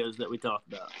upload videos that we talk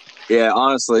about. Yeah,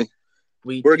 honestly,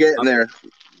 we're getting there.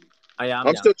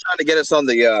 I'm still trying to get us on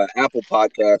the Apple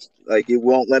podcast. Like, it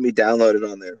won't let me download it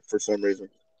on there for some reason.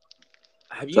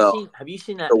 Have you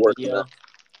seen that video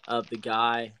of the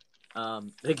guy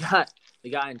in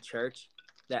church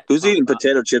who's eating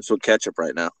potato chips with ketchup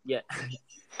right now? Yeah,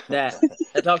 that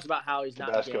talks about how he's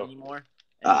not gay anymore.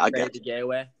 And I got the gay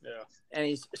away. Yeah, and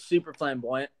he's super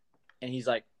flamboyant, and he's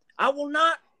like, "I will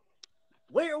not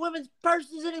wear women's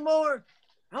purses anymore.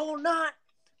 I will not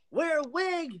wear a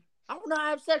wig. I will not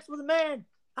have sex with a man.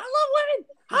 I love women.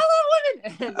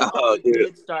 And all the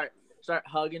kids start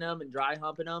hugging him and dry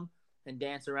humping him and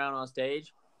dance around on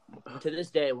stage. And to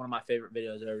this day, one of my favorite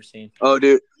videos I've ever seen. Oh,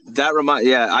 dude,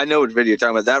 I know what video you're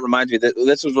talking about. That reminds me that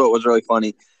this was what was really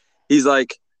funny. He's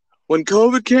like, when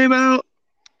COVID came out,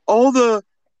 all the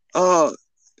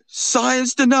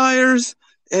science deniers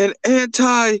and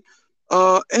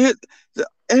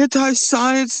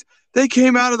anti-science, they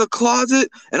came out of the closet,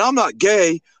 and I'm not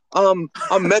gay. I'm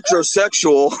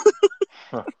metrosexual.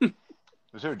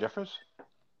 Is there a difference?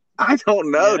 I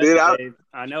don't know, dude.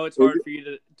 I know it's hard for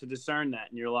you to discern that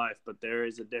in your life, but there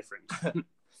is a difference.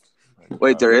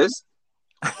 Wait, there is?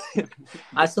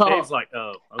 I saw. Dave's like,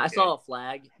 oh, okay. I saw a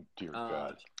flag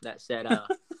that said,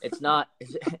 "It's not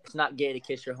gay to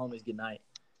kiss your homies goodnight,"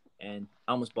 and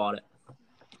I almost bought it.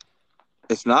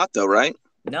 It's not though, right?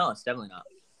 No, it's definitely not.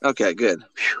 Okay, good.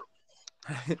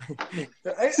 I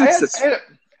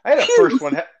had a first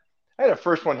one. I had a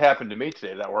first one happen to me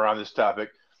today that we're on this topic.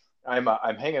 I'm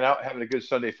hanging out, having a good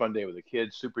Sunday fun day with the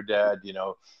kids. Super dad,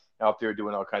 out there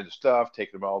doing all kinds of stuff,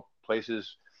 taking them all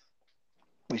places.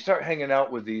 We start hanging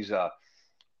out with these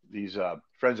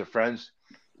friends of friends,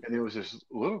 and there was this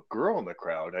little girl in the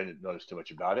crowd. I didn't notice too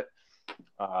much about it.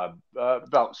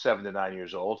 About 7 to 9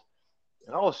 years old,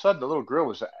 and all of a sudden, the little girl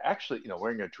was actually,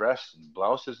 wearing a dress and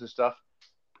blouses and stuff.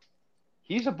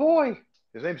 He's a boy.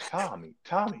 His name's Tommy.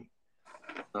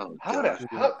 Oh, how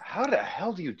the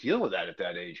hell do you deal with that at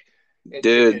that age?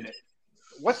 Dude. And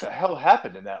what the hell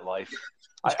happened in that life?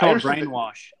 It's called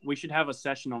brainwash. We should have a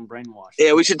session on brainwash.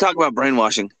 Yeah, we should talk about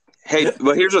brainwashing. Hey,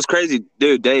 but here's what's crazy.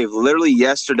 Dude, Dave, literally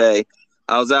yesterday,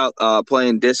 I was out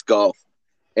playing disc golf.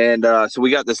 And so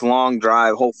we got this long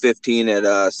drive, hole 15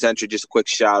 at Century. Just a quick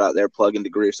shout out there, plug into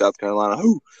Greer, South Carolina.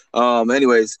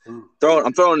 Anyways,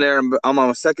 I'm throwing there. I'm on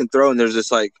my second throw, and there's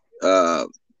this like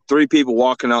 3 people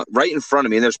walking out right in front of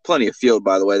me. And there's plenty of field,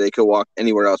 by the way. They could walk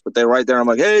anywhere else, but they're right there. I'm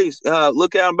like, hey,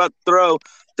 look out, I'm about to throw.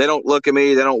 They don't look at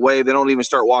me. They don't wave. They don't even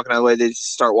start walking out of the way. They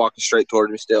just start walking straight towards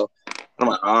me still. And I'm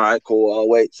like, all right, cool. I'll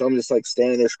wait. So I'm just like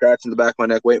standing there scratching the back of my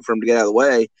neck, waiting for them to get out of the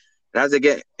way. And as I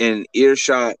get in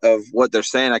earshot of what they're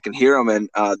saying, I can hear them. And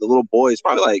the little boy is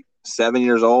probably like 7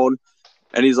 years old.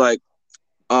 And he's like,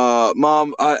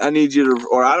 Mom, I need you to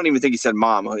 – or I don't even think he said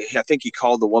mom. I think he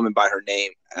called the woman by her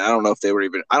name. And I don't know if they were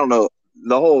even – I don't know.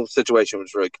 The whole situation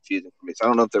was really confusing for me. So I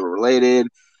don't know if they were related.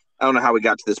 I don't know how we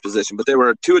got to this position. But they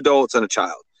were 2 adults and a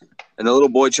child. And the little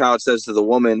boy child says to the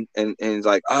woman, and he's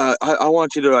like, I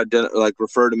want you to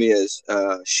refer to me as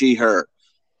she, her.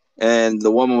 And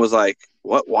the woman was like,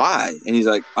 what? Why? And he's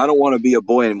like, I don't want to be a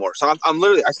boy anymore. So I'm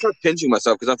literally, I start pinching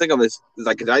myself because I think I'm this,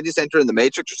 like, did I just enter in the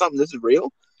Matrix or something? This is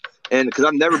real. And because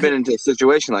I've never been into a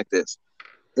situation like this.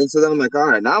 And so then I'm like, all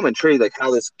right, now I'm intrigued, like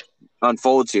how this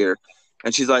unfolds here.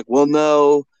 And she's like, well,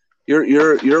 no,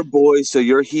 you're a boy. So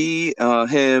you're he,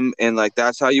 him. And like,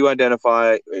 that's how you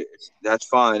identify. That's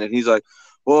fine. And he's like,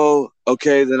 well,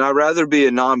 okay, then I'd rather be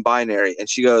a non-binary. And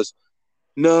she goes,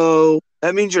 no,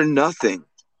 that means you're nothing.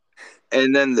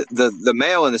 And then the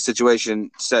male in the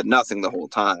situation said nothing the whole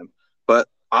time. But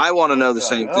I want to know the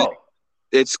same thing.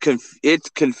 It's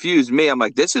confused me. I'm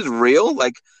like, this is real?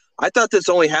 Like, I thought this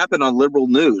only happened on liberal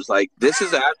news. Like, this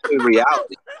is actually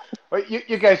reality. Well,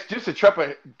 you guys, just to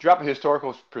drop a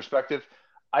historical perspective,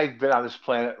 I've been on this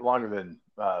planet longer than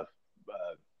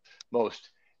most.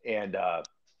 And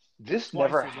this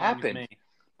never happened.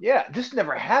 Yeah, this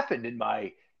never happened in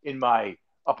my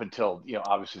up until,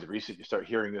 obviously the recent, you start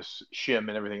hearing this shim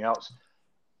and everything else.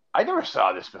 I never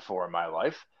saw this before in my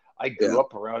life. I grew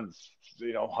up around,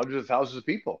 hundreds of thousands of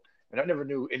people, and I never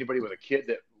knew anybody with a kid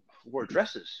that wore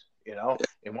dresses.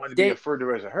 and wanted to be referred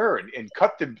to as a her, and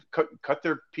cut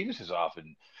their penises off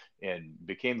and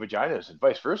became vaginas and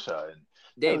vice versa. And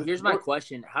Dave, here's my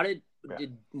question: how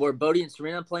were Bodie and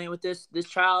Serena playing with this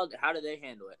child? How did they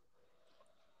handle it?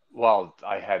 Well,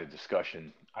 I had a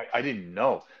discussion. I didn't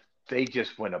know. They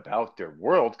just went about their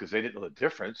world because they didn't know the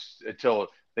difference until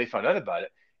they found out about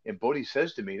it. And Bodie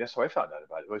says to me, "That's how I found out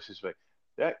about it." It was just like,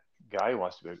 that guy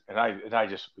wants to be, and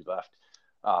we left.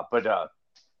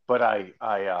 But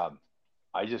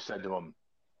I just said to him,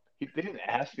 they didn't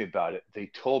ask me about it. They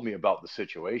told me about the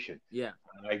situation. Yeah.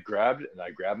 And I grabbed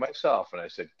myself and I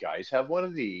said, guys have one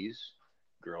of these,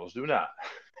 girls do not.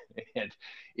 And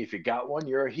if you got one,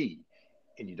 you're a he,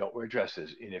 and you don't wear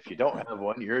dresses. And if you don't have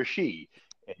one, you're a she,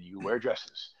 and you wear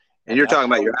dresses. And you're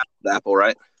talking about your apple,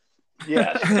 right?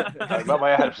 Yes, talking about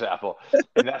my Adam's apple,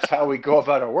 and that's how we go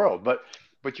about our world.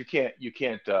 But you can't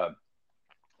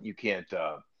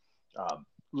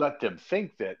let them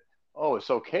think that, oh, it's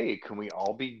okay. Can we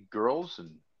all be girls?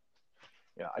 And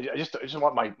I just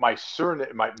want my son,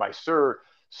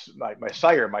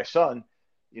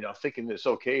 thinking that it's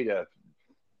okay to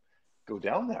go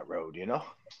down that road.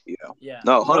 Yeah.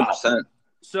 No, 100%.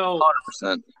 So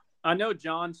 100%. I know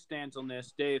John stands on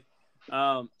this, Dave.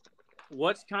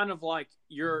 What's kind of like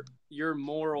your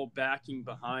moral backing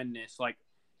behind this? Like,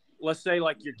 let's say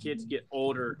like your kids get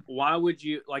older. Why would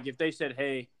you, like, if they said,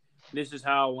 hey, this is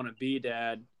how I want to be,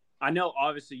 Dad? I know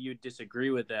obviously you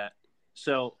disagree with that.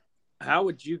 So how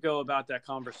would you go about that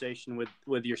conversation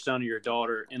with your son or your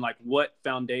daughter, and like what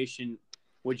foundation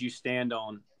would you stand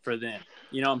on for them?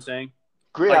 You know what I'm saying?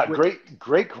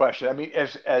 Great question. I mean,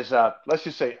 as let's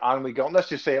just say on we go. Let's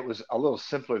just say it was a little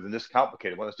simpler than this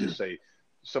complicated. Let's just say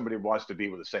somebody wants to be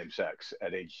with the same sex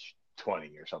at age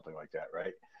 20 or something like that,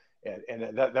 right?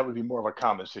 And that would be more of a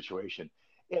common situation.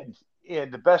 And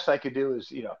the best I could do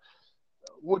is,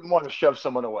 wouldn't want to shove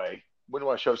someone away. Wouldn't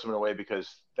want to shove someone away because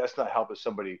that's not helping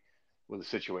somebody with a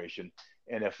situation.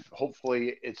 And if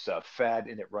hopefully it's a fad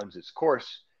and it runs its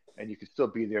course, and you can still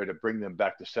be there to bring them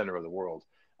back to the center of the world.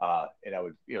 And I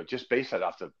would, just base that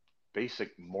off the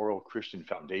basic moral Christian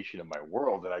foundation of my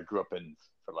world that I grew up in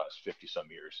for the last 50 some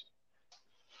years.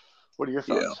 What are your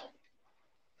thoughts?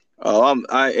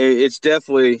 It's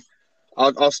definitely.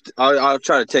 I'll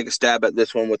try to take a stab at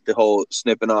this one with the whole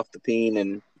snipping off the peen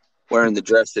and wearing the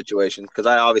dress situation, because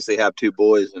I obviously have two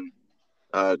boys, and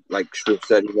like Shrew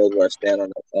said, he knows where I stand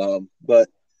on it. But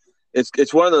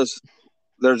it's one of those.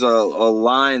 There's a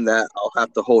line that I'll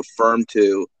have to hold firm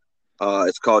to.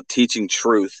 It's called teaching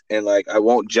truth, and like I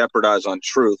won't jeopardize on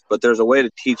truth, but there's a way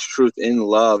to teach truth in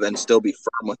love and still be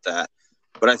firm with that.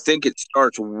 But I think it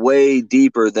starts way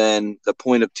deeper than the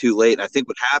point of too late. And I think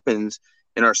what happens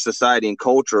in our society and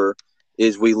culture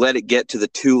is we let it get to the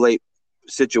too late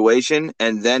situation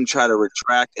and then try to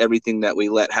retract everything that we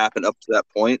let happen up to that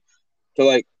point. So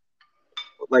like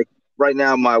right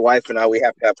now, my wife and I, we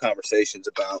have to have conversations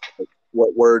about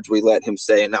what words we let him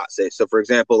say and not say. So for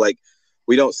example, like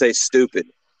we don't say stupid.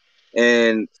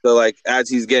 And so like, as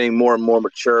he's getting more and more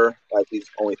mature, like he's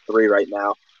only 3 right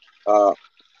now,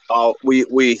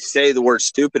 we say the word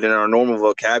stupid in our normal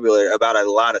vocabulary about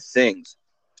a lot of things.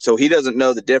 So he doesn't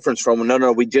know the difference from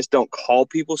no, we just don't call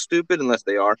people stupid unless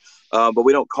they are. But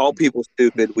we don't call people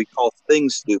stupid. We call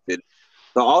things stupid.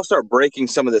 So I'll start breaking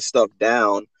some of this stuff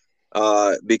down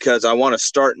because I want to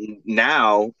start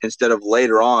now instead of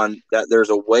later on, that there's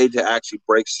a way to actually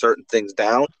break certain things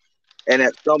down. And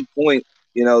at some point,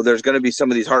 there's going to be some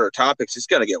of these harder topics. It's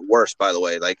going to get worse, by the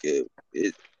way. Like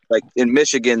like in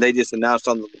Michigan, they just announced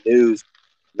on the news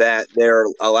that they're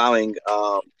allowing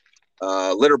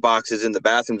litter boxes in the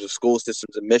bathrooms of school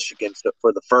systems in Michigan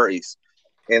for the furries.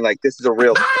 And like, this is a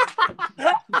real.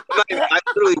 I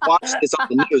literally watched this on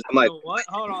the news. I'm like, what?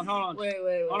 Hold on. Wait.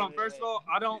 Hold on. First of all,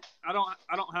 I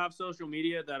don't have social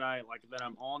media that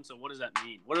I'm on. So what does that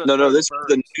mean? No. This is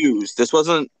the news. This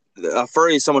wasn't a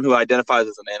furry. Is someone who identifies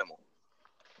as an animal.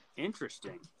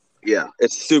 Interesting. Yeah,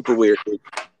 it's super weird.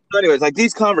 So anyways, like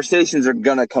these conversations are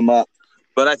gonna come up,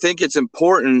 but I think it's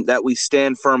important that we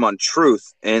stand firm on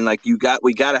truth. And like we got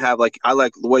to have, like, I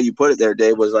like the way you put it there,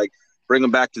 Dave, was like bring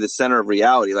them back to the center of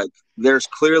reality. Like there's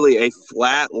clearly a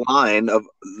flat line of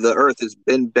the earth has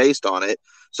been based on it.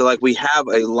 So like we have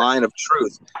a line of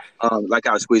truth. Like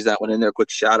I would squeeze that one in there. Quick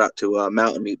shout out to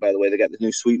Mountain Meat, by the way. They got the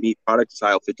new sweet meat product,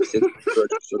 style 56.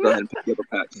 So go ahead and pick up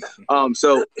a pack.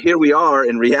 So here we are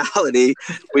in reality.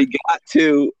 We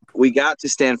got to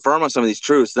stand firm on some of these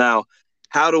truths. Now,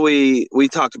 how do we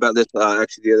talked about this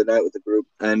actually the other night with the group,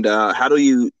 and how do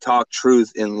you talk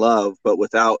truth in love, but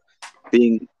without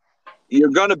being, you're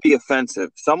going to be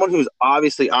offensive. Someone who's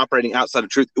obviously operating outside of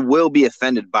truth will be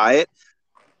offended by it.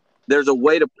 there's a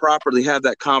way to properly have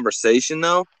that conversation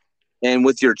though. And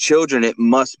with your children, it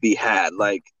must be had.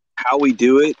 Like how we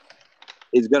do it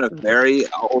is going to vary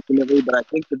ultimately, but I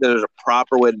think that there's a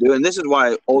proper way to do it. And this is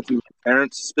why ultimately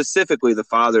parents, specifically the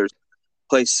fathers,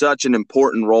 play such an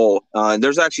important role. And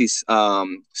there's actually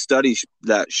studies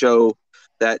that show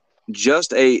that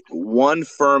just one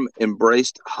firm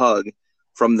embraced hug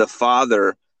from the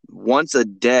father once a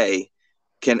day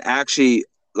can actually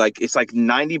it's like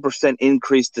 90%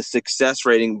 increase the success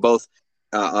rating, both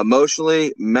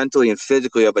emotionally, mentally, and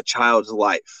physically of a child's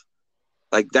life.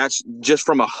 Like that's just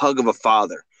from a hug of a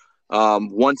father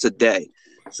once a day.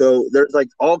 So there's like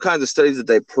all kinds of studies that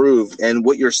they prove. And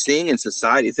what you're seeing in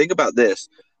society, think about this.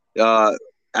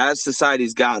 As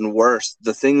society's gotten worse,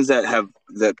 the things that have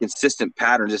the consistent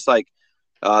patterns, it's like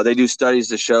they do studies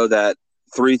to show that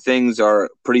 3 things are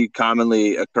pretty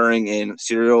commonly occurring in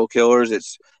serial killers.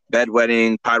 It's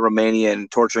bedwetting, pyromania,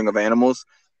 and torturing of animals.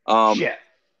 Shit.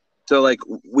 So like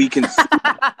we can Son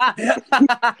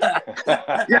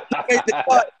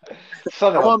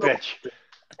of a bitch.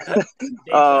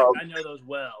 I know those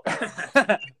well.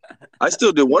 I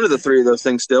still do one of the 3 of those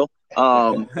things still.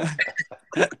 But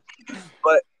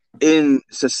in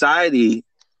society,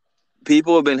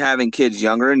 people have been having kids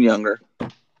younger and younger,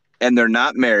 and they're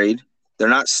not married. They're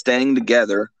not staying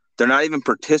together. They're not even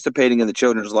participating in the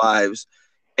children's lives.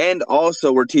 And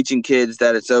also we're teaching kids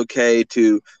that it's okay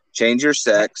to change your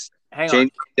sex,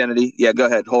 change your identity. Yeah, go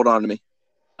ahead. Hold on to me.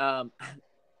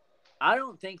 I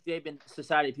don't think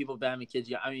society people have been having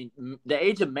kids. I mean, the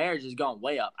age of marriage has gone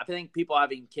way up. I think people are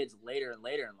having kids later and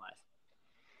later in life.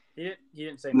 He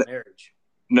didn't say marriage.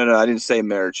 No, I didn't say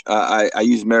marriage. I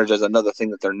use marriage as another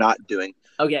thing that they're not doing.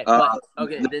 Okay,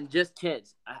 then just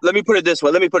kids. Let me put it this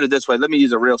way. Let me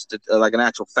use a real, like an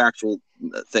actual factual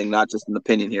thing, not just an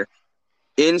opinion here.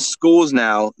 In schools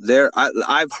now,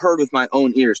 I've heard with my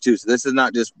own ears too. So this is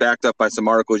not just backed up by some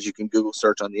articles you can Google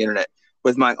search on the internet.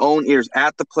 With my own ears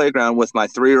at the playground with my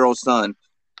 3-year-old son,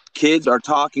 kids are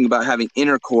talking about having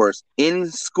intercourse in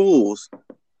schools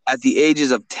at the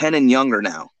ages of 10 and younger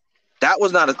now. That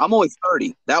was not I'm only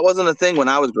 30. That wasn't a thing when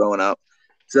I was growing up.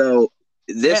 So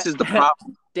this is the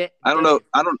problem. I don't know.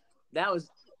 That was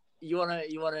you wanna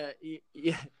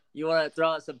throw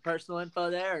out some personal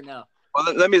info there or no?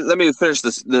 Well, let me finish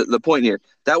the point here.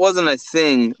 That wasn't a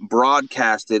thing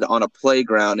broadcasted on a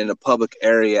playground in a public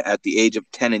area at the age of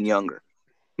 10 and younger.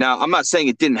 Now, I'm not saying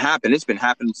it didn't happen. It's been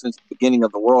happening since the beginning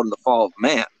of the world and the fall of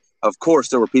man. Of course,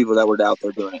 there were people that were out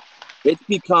there doing it. It's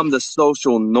become the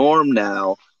social norm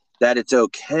now that it's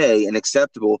okay and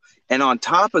acceptable. And on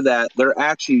top of that, they're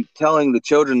actually telling the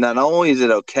children that not only is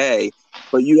it okay,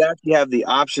 but you actually have the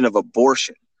option of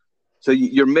abortion. So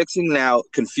you're mixing now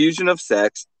confusion of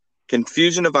sex,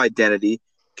 confusion of identity,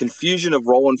 confusion of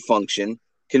role and function,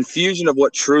 confusion of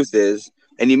what truth is,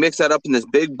 and you mix that up in this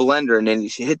big blender, and then you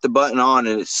hit the button on,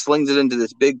 and it slings it into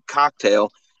this big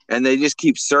cocktail, and they just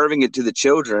keep serving it to the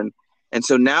children. And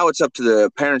so now it's up to the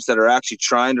parents that are actually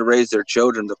trying to raise their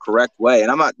children the correct way.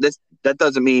 And that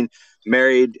doesn't mean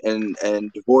married and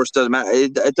divorced doesn't matter.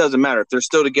 It doesn't matter if they're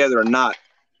still together or not.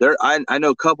 I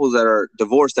know couples that are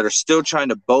divorced that are still trying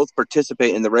to both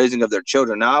participate in the raising of their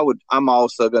children. Now, I'm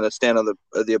also going to stand on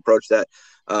the approach that,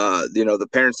 the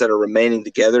parents that are remaining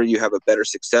together, you have a better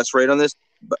success rate on this.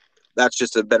 But that's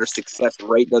just a better success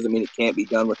rate. Doesn't mean it can't be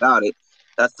done without it.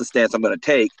 That's the stance I'm going to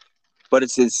take. But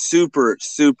it's super,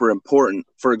 super important.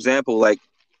 For example, like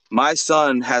my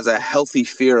son has a healthy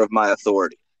fear of my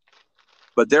authority.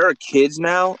 But there are kids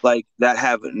now like that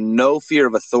have no fear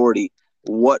of authority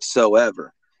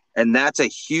whatsoever. And that's a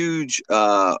huge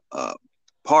part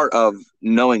of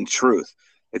knowing truth.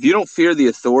 If you don't fear the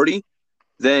authority,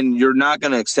 then you're not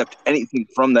going to accept anything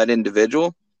from that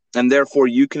individual. And therefore,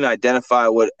 you can identify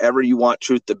whatever you want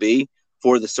truth to be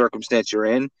for the circumstance you're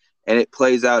in. And it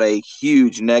plays out a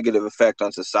huge negative effect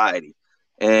on society.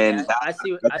 And I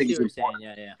see what you're saying.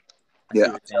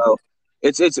 Yeah. So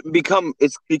it's become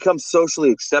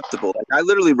socially acceptable. Like I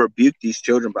literally rebuked these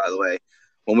children, by the way,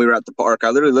 when we were at the park.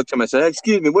 I literally looked at them and said, "Hey,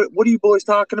 excuse me, what are you boys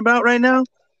talking about right now?"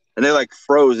 And they like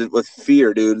froze with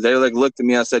fear, dude. They like looked at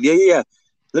me. I said, yeah.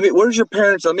 Where's your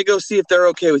parents? Let me go see if they're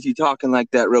okay with you talking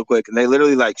like that real quick. And they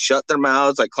literally like shut their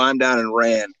mouths, like climbed down and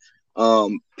ran.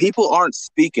 People aren't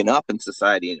speaking up in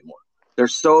society anymore. They're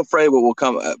so afraid what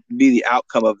will be the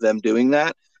outcome of them doing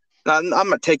that. Now, I'm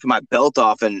not taking my belt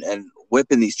off and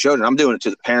whipping these children. I'm doing it to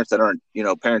the parents that aren't,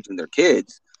 parenting their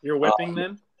kids. You're whipping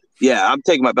them? Yeah, I'm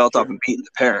taking my belt off and beating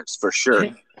the parents for sure.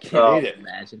 Can't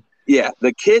imagine. Yeah,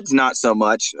 the kids not so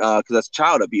much because that's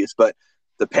child abuse, but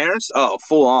the parents,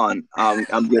 full on.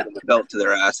 I'm giving the belt to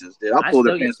their asses, dude. I'll pull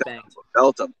their pants down and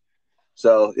belt them.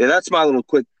 So yeah, that's my little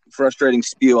quick frustrating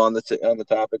spew on the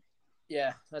topic.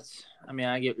 Yeah, I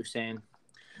get what you're saying.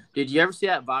 Did you ever see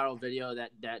that viral video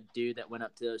that dude that went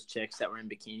up to those chicks that were in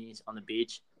bikinis on the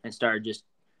beach and started just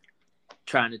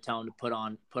trying to tell them to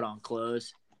put on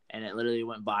clothes, and it literally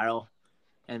went viral,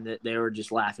 and they were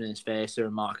just laughing in his face. They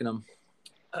were mocking him.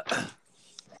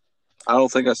 I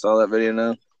don't think I saw that video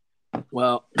now.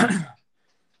 Well,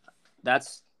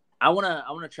 I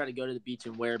wanna try to go to the beach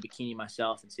and wear a bikini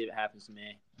myself and see if it happens to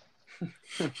me.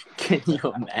 Can you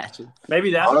imagine?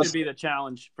 Maybe that should be the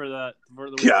challenge for the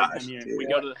weekend here. Dude.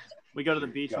 We go to the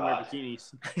beach and wear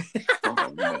bikinis.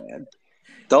 Oh, man.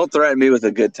 Don't threaten me with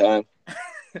a good time.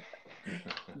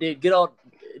 Dude, good old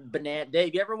banana.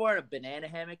 Dave, you ever worn a banana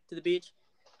hammock to the beach?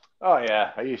 Oh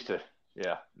yeah, I used to.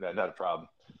 Yeah, not a problem.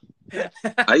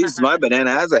 I used my banana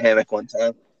as a hammock one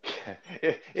time.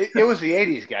 It was the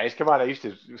 80s, guys. Come on, I used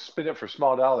to spin it for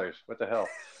small dollars. What the hell?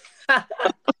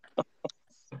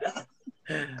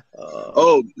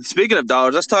 Oh, speaking of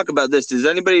dollars, let's talk about this. Did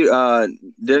anybody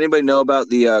know about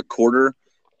the quarter?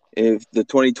 If the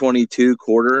 2022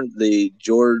 quarter, the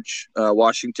George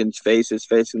Washington's face is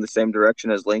facing the same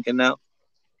direction as Lincoln now?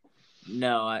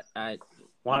 No,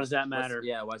 Why does that matter?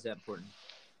 Why is that important?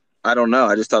 I don't know.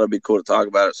 I just thought it'd be cool to talk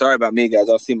about it. Sorry about me, guys.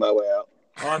 I'll see my way out.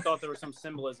 Oh, I thought there was some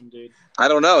symbolism, dude. I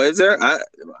don't know. Is there? I'm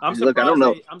surprised. Look, I don't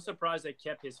know. I'm surprised they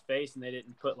kept his face and they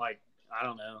didn't put I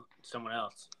don't know, someone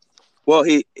else. Well,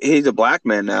 he's a black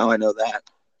man now. I know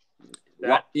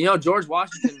that. George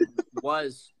Washington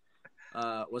was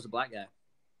a black guy.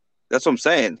 That's what I'm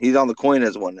saying. He's on the coin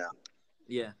as one now.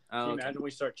 Yeah. Can you imagine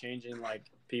we start changing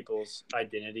people's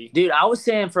identity? Dude, I was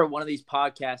saying for one of these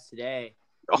podcasts today,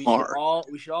 we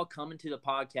should all come into the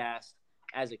podcast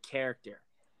as a character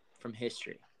from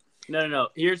history. No.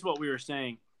 Here's what we were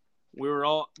saying.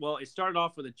 It started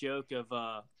off with a joke of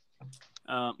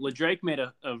LaDrake made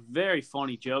a very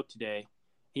funny joke today.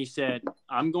 He said,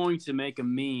 I'm going to make a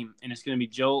meme, and it's going to be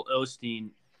Joel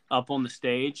Osteen up on the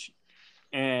stage,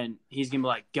 and he's going to be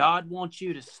like, God wants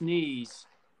you to sneeze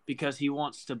because he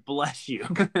wants to bless you.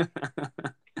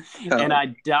 And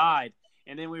I died.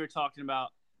 And then we were talking about,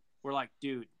 we're like,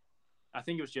 dude, I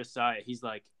think it was Josiah. He's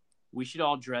like, we should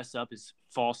all dress up as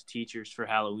false teachers for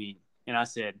Halloween. And I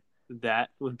said, that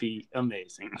would be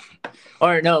amazing.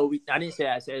 Or no, I didn't say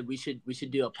that. I said we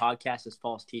should do a podcast as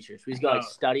false teachers. We just go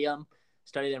study them,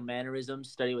 study their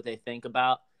mannerisms, study what they think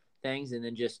about things, and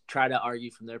then just try to argue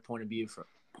from their point of view.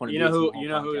 You know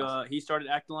who he started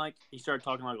acting like? He started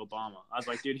talking like Obama. I was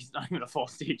like, dude, he's not even a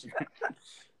false teacher.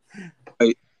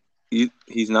 Wait,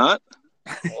 he's not?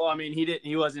 Well, I mean,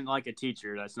 he wasn't like a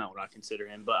teacher. That's not what I consider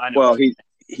him. But I know. Well,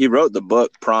 he wrote the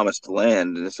book Promised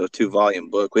Land, and it's a 2-volume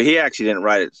book. But he actually didn't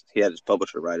write it. He had his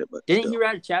publisher write it. But didn't he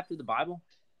write a chapter of the Bible?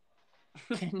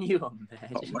 Can you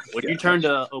imagine? Would you turn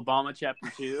to Obama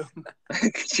chapter 2?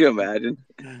 Could you imagine?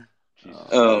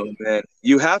 Oh man,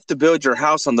 you have to build your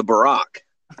house on the Barack.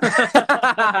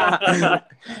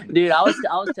 Dude, I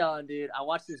was telling I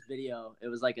watched this video. It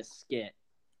was like a skit,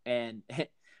 and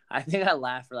I think I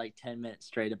laughed for like 10 minutes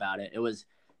straight about it. It was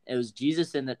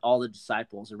Jesus and all the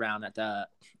disciples around at the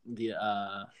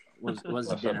what's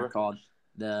the dinner called?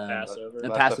 The Passover. The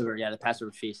Passover, yeah, the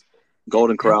Passover feast.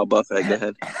 Golden Corral buffet. Go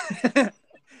ahead.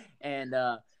 And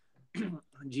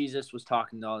Jesus was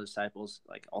talking to all the disciples,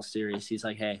 like all serious. He's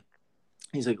like, hey,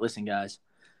 listen, guys,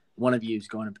 one of you is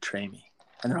going to betray me.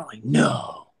 And they're all like,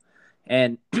 no.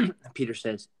 And Peter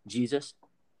says, Jesus,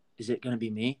 is it going to be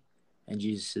me? And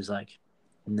Jesus is like,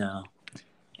 no.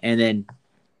 And then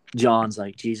John's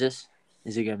like, Jesus,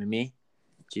 is it going to be me?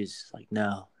 Jesus is like,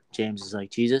 no. James is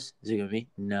like, Jesus, is it going to be me?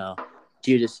 No.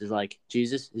 Judas is like,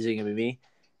 Jesus, is it going to be me?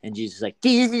 And Jesus is like,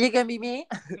 Jesus, is it going to be me?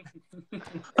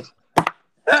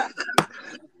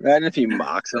 Imagine if he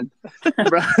mocks him.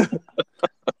 Bro.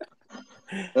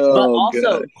 Oh, but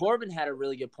also, God. Corbin had a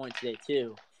really good point today,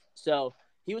 too. So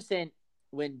he was saying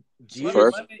when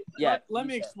Judas... Let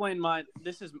me explain mine.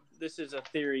 This is a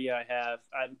theory I have.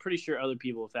 I'm pretty sure other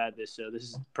people have had this, so this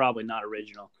is probably not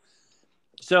original.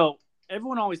 So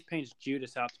everyone always paints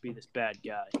Judas out to be this bad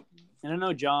guy. And I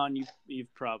know, John,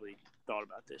 you've probably thought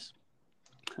about this.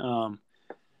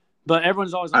 But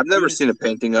everyone's always like, I've never seen a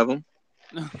painting of him.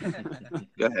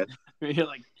 Go ahead. You're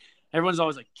like, everyone's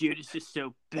always like, Judas is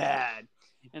so bad.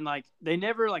 And like, they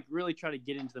never like really try to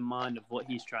get into the mind of what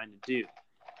he's trying to do.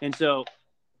 And so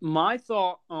my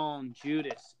thought on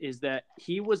Judas is that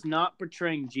he was not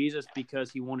betraying Jesus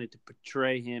because he wanted to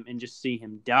betray him and just see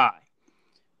him die.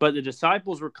 But the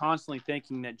disciples were constantly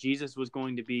thinking that Jesus was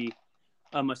going to be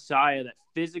a Messiah that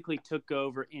physically took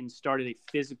over and started a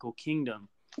physical kingdom.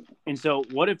 And so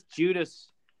what if Judas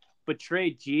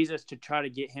betrayed Jesus to try to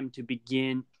get him to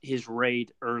begin his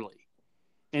raid early?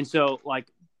 And so, like,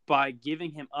 by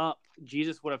giving him up,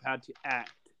 Jesus would have had to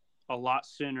act a lot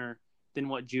sooner than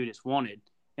what Judas wanted.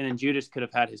 And then Judas could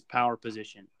have had his power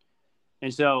position.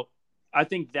 And so I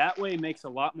think that way makes a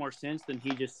lot more sense than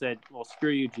he just said, well,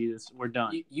 screw you, Jesus, we're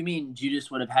done. You mean Judas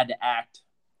would have had to act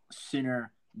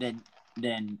sooner than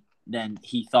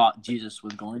he thought Jesus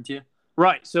was going to?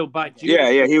 Right. So by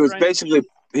Judas,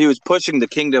 he was pushing the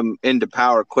kingdom into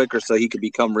power quicker so he could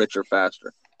become richer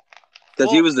faster.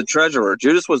 Because he was the treasurer.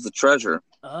 Judas was the treasurer.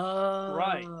 Oh.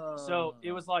 Right. So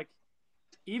it was like,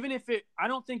 even if I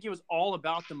don't think it was all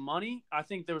about the money. I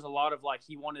think there was a lot of like,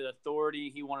 he wanted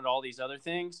authority. He wanted all these other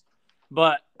things.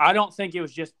 But I don't think it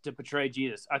was just to portray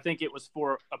Jesus. I think it was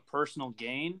for a personal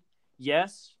gain.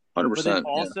 Yes. 100%. But then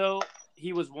also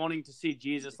he was wanting to see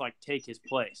Jesus like take his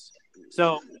place.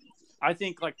 So I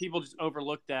think like people just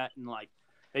overlook that and like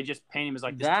they just paint him as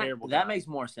like this terrible guy. That makes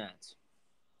more sense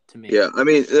to me. Yeah, I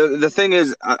mean the thing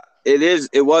is,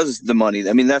 it was the money.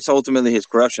 I mean that's ultimately his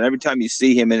corruption. Every time you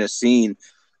see him in a scene,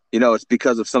 it's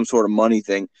because of some sort of money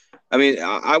thing. I mean,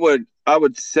 I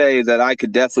would say that I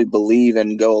could definitely believe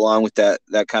and go along with that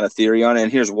kind of theory on it.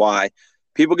 And here's why: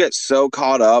 people get so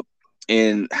caught up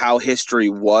in how history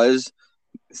was,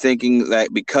 thinking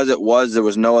that because it was, there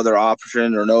was no other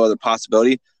option or no other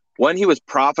possibility. When he was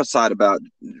prophesied about,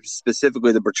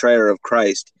 specifically the betrayer of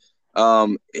Christ,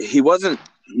 he wasn't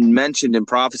mentioned in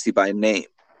prophecy by name.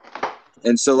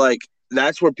 And so, like,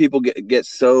 that's where people get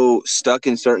so stuck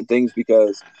in certain things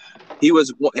because he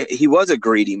was a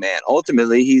greedy man.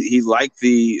 Ultimately, he liked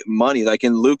the money. Like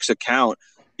in Luke's account,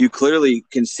 you clearly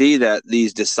can see that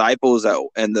these disciples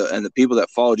and the people that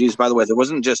follow Jesus. By the way, there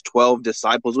wasn't just 12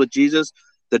 disciples with Jesus.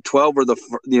 The 12 were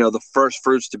the first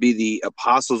fruits to be the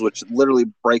apostles, which literally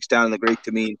breaks down in the Greek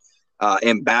to mean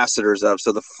ambassadors of.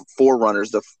 So the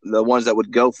forerunners, the ones that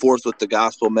would go forth with the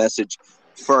gospel message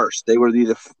first. They were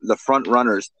the front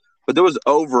runners. But there was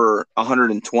over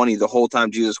 120 the whole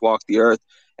time Jesus walked the earth,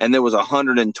 and there was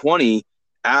 120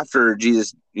 after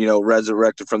Jesus,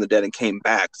 resurrected from the dead and came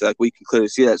back. So like we can clearly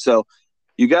see that. So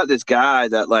you got this guy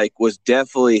that like was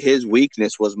definitely his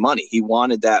weakness was money. He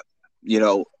wanted that.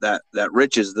 That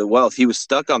riches, the wealth. He was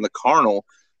stuck on the carnal,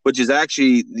 which is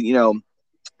actually,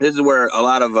 this is where a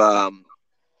lot of,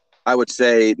 I would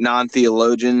say,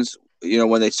 non-theologians,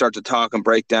 when they start to talk and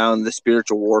break down the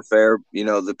spiritual warfare,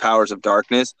 the powers of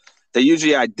darkness, they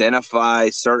usually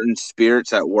identify certain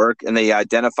spirits at work and they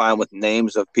identify them with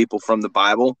names of people from the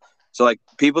Bible. So like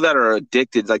people that are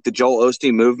addicted, like the Joel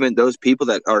Osteen movement, those people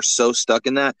that are so stuck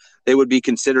in that, they would be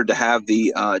considered to have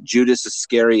the Judas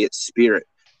Iscariot spirit.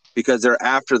 Because they're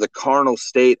after the carnal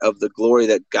state of the glory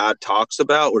that God talks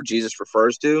about or Jesus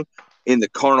refers to in the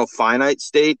carnal finite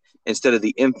state instead of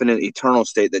the infinite eternal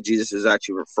state that Jesus is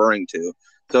actually referring to.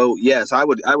 So, yes, I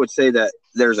would say that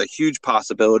there's a huge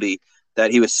possibility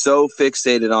that he was so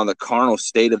fixated on the carnal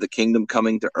state of the kingdom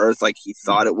coming to earth like he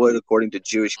thought it would according to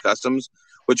Jewish customs,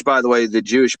 which, by the way, the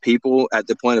Jewish people at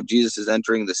the point of Jesus is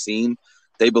entering the scene,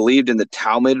 they believed in the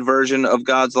Talmud version of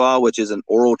God's law, which is an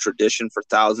oral tradition for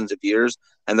thousands of years.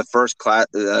 And the first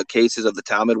cases of the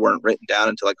Talmud weren't written down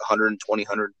until like 120,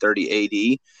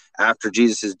 130 AD after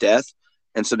Jesus' death.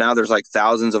 And so now there's like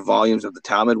thousands of volumes of the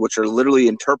Talmud, which are literally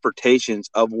interpretations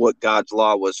of what God's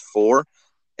law was for.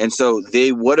 And so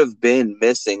they would have been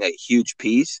missing a huge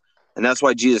piece. And that's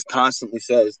why Jesus constantly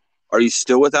says, are you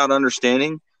still without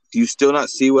understanding? Do you still not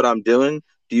see what I'm doing?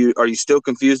 Are you still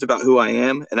confused about who I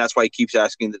am? And that's why he keeps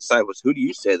asking the disciples, who do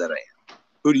you say that I am?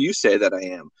 Who do you say that I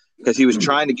am? Because he was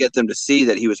trying to get them to see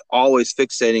that he was always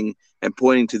fixating and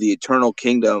pointing to the eternal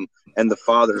kingdom and the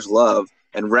Father's love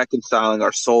and reconciling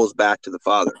our souls back to the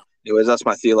Father. Anyways, that's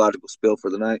my theological spill for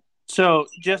the night. So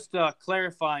just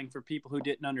clarifying for people who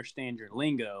didn't understand your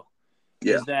lingo,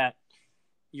 is that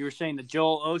you were saying the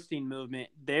Joel Osteen movement,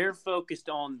 they're focused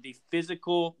on the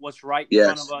physical, what's right in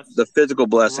front of us. The physical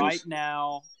blessings. Right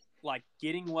now, like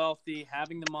getting wealthy,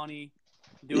 having the money,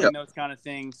 doing those kind of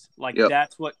things. Like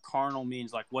that's what carnal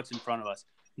means, like what's in front of us.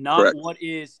 Not what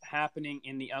is happening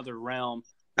in the other realm.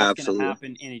 What's going to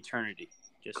happen in eternity.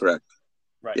 Correct.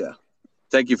 Right. Yeah.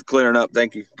 Thank you for clearing up.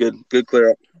 Thank you. Good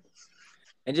clear up.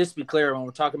 And just to be clear, when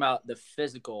we're talking about the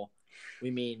physical, we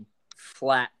mean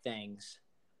flat things.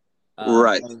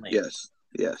 Right. Only. Yes.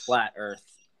 Flat Earth.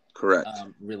 Correct.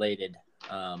 Related.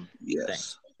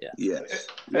 Things. Yeah. Yes.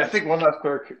 I think one last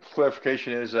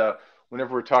clarification is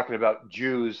whenever we're talking about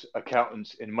Jews,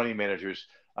 accountants, and money managers,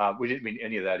 we didn't mean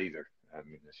any of that either. I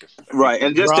mean, it's just right.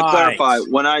 And just to clarify,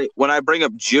 when I bring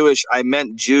up Jewish, I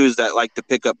meant Jews that like to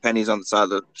pick up pennies on the side of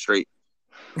the street.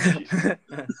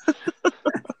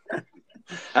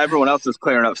 Everyone else is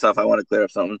clearing up stuff. I want to clear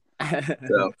up something.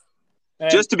 So.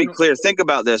 just to be clear, think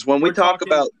about this. When we talk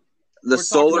about the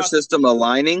solar system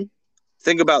aligning,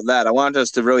 think about that. I want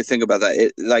us to really think about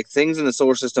that. Like things in the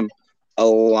solar system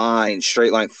align,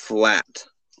 straight line, flat.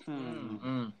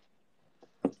 Mm-hmm.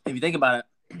 If you think about it,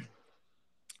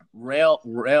 rail.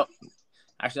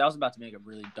 Actually, I was about to make a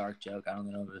really dark joke. I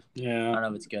don't know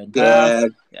if it's good. Yeah.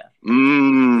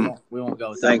 We won't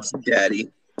go with Thanks, that one.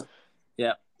 Daddy.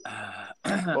 Yeah.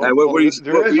 What were you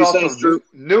saying, Drew?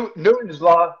 Newton's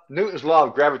law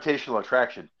of gravitational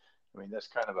attraction. I mean, that's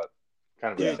kind of a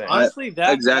thing. Honestly,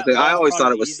 exactly. I always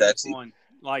thought it was sexy. One.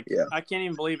 Like, I can't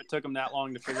even believe it took them that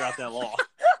long to figure out that law.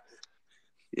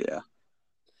 Yeah,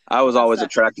 I was always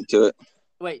attracted to it.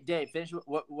 Wait, Dave, finish.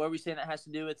 What were we saying that has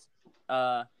to do with?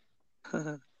 What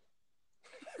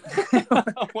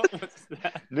was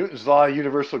that? Newton's law of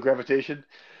universal gravitation.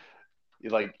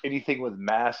 Like anything with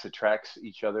mass attracts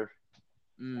each other.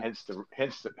 Hence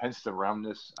the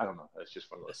roundness. I don't know. That's just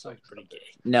one of those things. Pretty gay.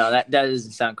 No, that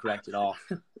doesn't sound correct at all.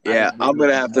 Yeah, I'm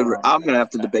gonna have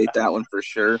to debate that one for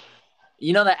sure.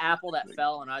 You know the apple that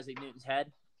fell on Isaac Newton's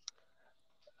head?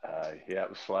 Yeah, it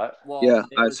was flat. Well, yeah,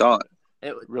 I saw it.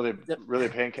 It was really a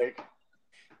pancake.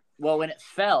 Well, when it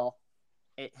fell,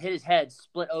 it hit his head,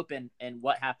 split open, and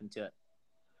what happened to it?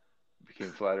 It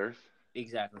became flat Earth.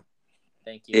 Exactly.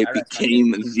 Thank you. It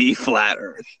became the flat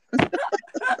Earth.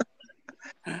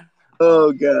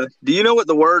 Oh god! Do you know what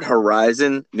the word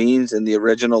horizon means in the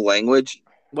original language?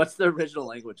 What's the original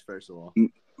language, first of all?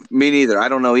 Me neither. I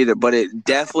don't know either, but it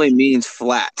definitely means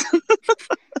flat.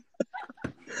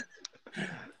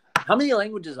 How many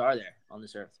languages are there on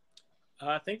this earth?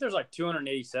 I think there's like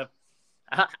 287.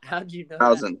 How'd you know?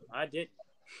 1,000. I did.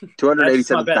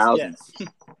 287,000.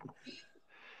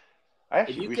 I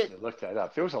actually recently looked that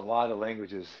up. There was a lot of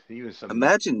languages. Even some.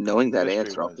 Imagine knowing that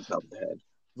answer off the top of the head.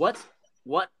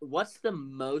 What's the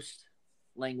most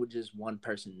languages one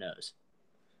person knows?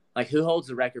 Like, who holds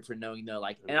the record for knowing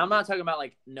and I'm not talking about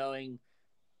like knowing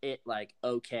it like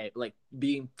okay, like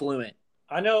being fluent.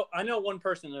 I know one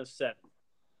person knows 7.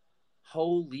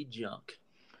 Holy junk.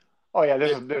 Oh yeah,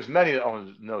 there's many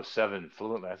that know 7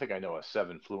 fluently. I think I know a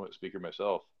 7 fluent speaker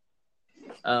myself.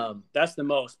 That's the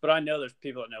most, but I know there's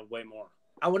people that know way more.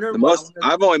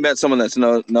 I've only met someone that's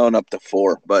known up to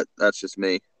 4, but that's just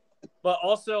me. But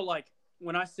also, like,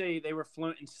 when I say they were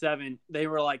fluent in 7, they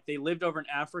were like they lived over in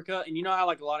Africa, and you know how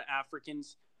like a lot of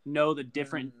Africans know the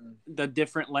different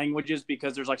languages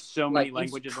because there's like so many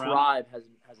languages around. Tribe has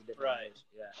a different language.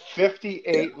 Yeah.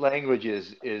 58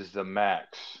 languages is the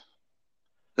max.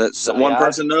 That's one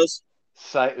person knows.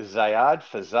 Zayad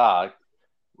Fazag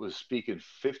was speaking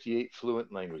 58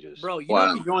 fluent languages. Bro, you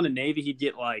know if you go in the Navy, he'd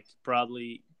get like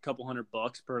probably a couple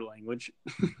 $100 per language.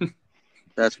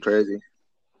 That's crazy.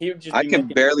 I can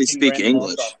barely speak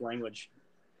English. Language.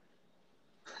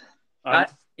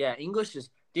 English is,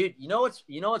 dude. You know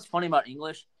what's funny about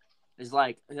English is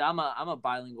like I'm a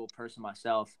bilingual person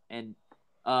myself, and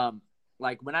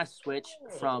like when I switch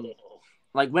from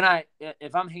like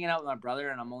if I'm hanging out with my brother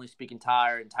and I'm only speaking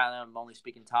Thai, or in Thailand I'm only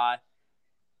speaking Thai,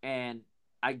 and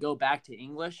I go back to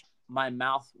English, my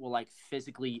mouth will like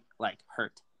physically like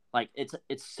hurt. Like it's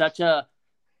such a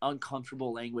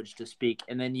uncomfortable language to speak,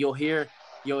 and then you'll hear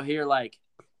like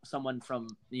someone from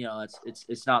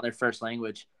it's not their first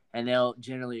language, and they'll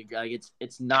generally like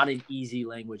it's not an easy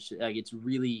language. Like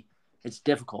it's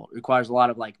difficult. It requires a lot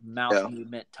of like mouth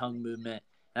movement, tongue movement,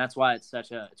 and that's why it's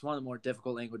one of the more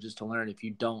difficult languages to learn if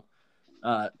you don't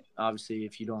obviously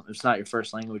if it's not your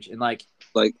first language. And like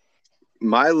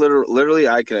my literally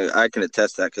I can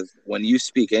attest that, because when you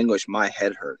speak English my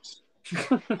head hurts.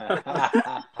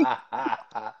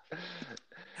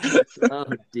 Oh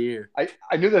dear.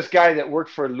 I knew this guy that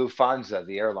worked for Lufthansa,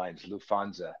 the airlines.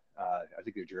 Lufthansa, I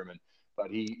think they're German,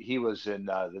 but he was in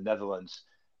the Netherlands,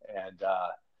 and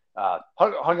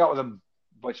hung out with him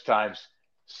a bunch of times.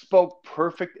 Spoke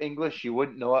perfect English. You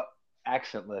wouldn't know it,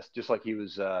 accentless, just like he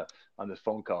was on this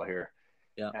phone call here.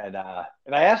 Yeah. And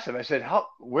I asked him, I said,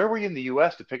 where were you in the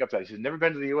U.S. to pick up that? He said, never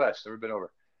been to the U.S., never been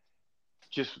over.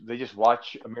 They just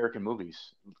watch American movies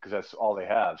because that's all they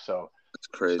have. So that's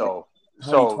crazy. So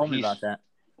you told me about that.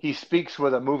 He speaks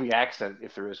with a movie accent,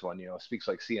 if there is one. Speaks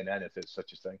like CNN, if it's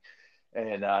such a thing.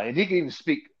 And he can even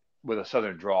speak with a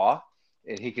Southern drawl,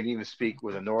 and he can even speak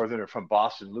with a Northerner from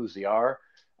Boston, lose the R.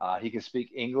 He can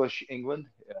speak English, England,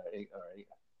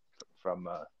 from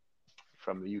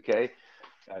the UK,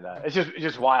 and it's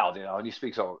just wild, And he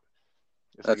speaks all.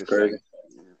 That's crazy.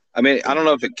 I mean, I don't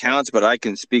know if it counts, but I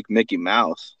can speak Mickey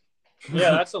Mouse.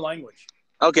 Yeah, that's a language.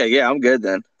 Okay, yeah, I'm good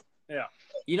then. Yeah.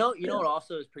 You know what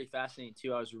also is pretty fascinating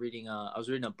too. I was reading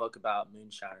a book about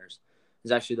moonshiners.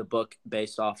 It's actually the book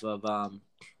based off of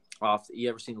off. You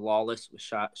ever seen Lawless with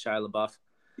Shia LaBeouf?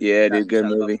 Yeah, dude, good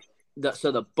Shia movie.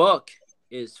 So the book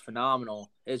is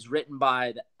phenomenal. It's written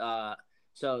by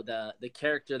so the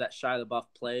character that Shia LaBeouf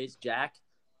plays, Jack,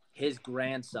 his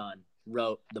grandson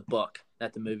wrote the book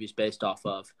that the movie's based off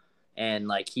of, and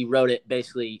like he wrote it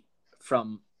basically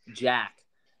from Jack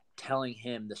telling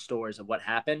him the stories of what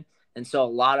happened. And so a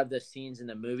lot of the scenes in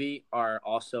the movie are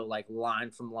also like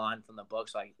line from the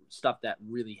books, like stuff that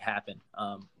really happened,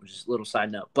 which is a little side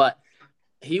note. But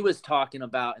he was talking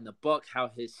about in the book how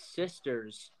his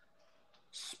sisters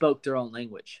spoke their own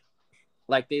language.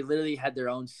 Like they literally had their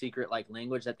own secret like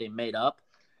language that they made up.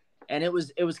 And it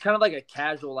was kind of like a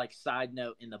casual like side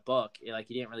note in the book. Like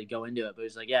he didn't really go into it, but he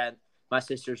was like, yeah, my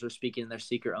sisters were speaking their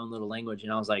secret own little language.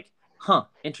 And I was like, huh,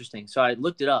 interesting. So I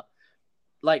looked it up.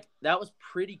 Like that was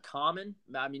pretty common.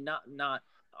 I mean, not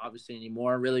obviously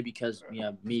anymore, really, because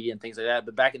media and things like that.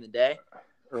 But back in the day,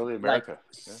 early America,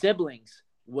 siblings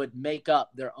would make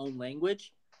up their own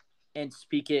language and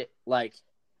speak it like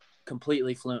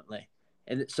completely fluently.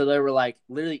 And so they were like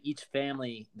literally each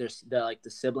family, the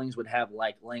siblings would have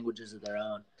like languages of their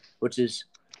own, which is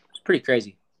pretty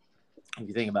crazy if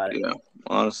you think about it. Yeah,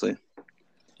 honestly.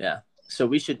 Yeah. So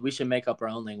we should make up our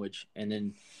own language and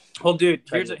then. Well, dude,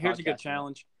 here's a good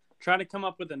challenge. Try to come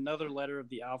up with another letter of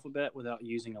the alphabet without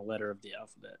using a letter of the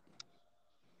alphabet.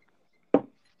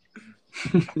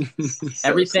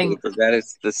 Everything. That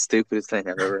is the stupidest thing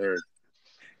I've ever heard.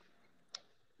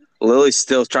 Lily's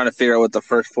still trying to figure out what the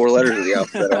first 4 letters of the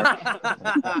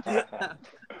alphabet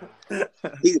are.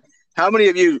 How many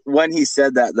of you, when he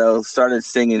said that, though, started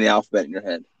singing the alphabet in your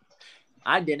head?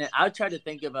 I didn't. I tried to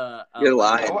think of You're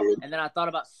lying, dude. And then I thought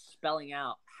about spelling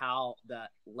out how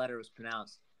that letter was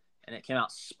pronounced, and it came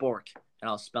out spork, and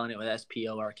I was spelling it with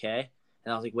SPORK, and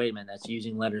I was like, wait a minute, that's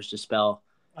using letters to spell.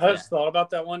 I just thought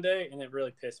about that one day, and it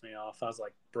really pissed me off. I was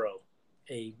like, bro,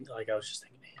 I was just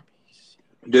thinking,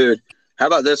 dude, how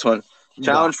about this one?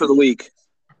 Challenge for the week.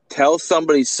 Tell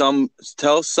somebody something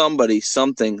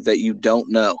that you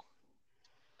don't know.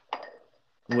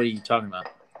 What are you talking about?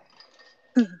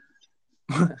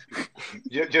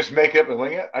 Just make up and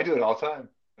wing it. I do it all the time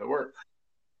at work.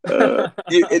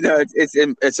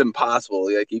 It's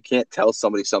impossible. Like you can't tell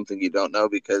somebody something you don't know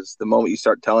because the moment you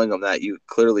start telling them that, you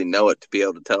clearly know it to be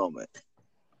able to tell them it.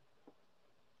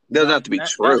 It doesn't have to be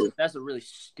true. That's a really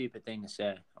stupid thing to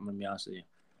say. I'm gonna be honest with you.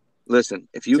 Listen,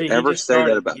 if you ever say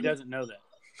that about he doesn't know that.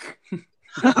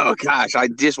 Oh gosh, I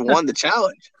just won the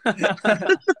challenge.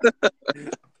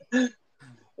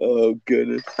 Oh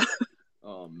goodness.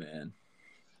 Oh man.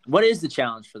 What is the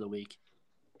challenge for the week?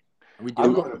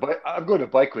 I'm going to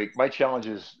bike week. My challenge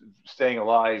is staying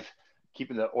alive,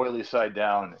 keeping the oily side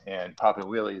down, and popping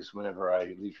wheelies whenever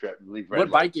I leave red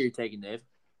What bike are you taking, Dave?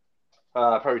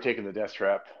 Probably taking the Death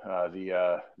Trap, the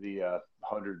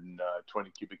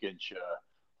 120 cubic inch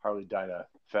Harley Dyna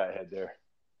Fathead there.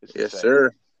 It's yes, insane.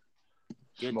 sir.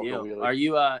 Good deal. Are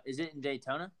you? Is it in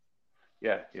Daytona?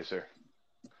 Yeah. Yes, sir.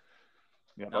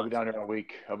 Yeah, No, I'll be down there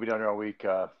all week.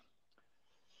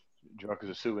 Drunk as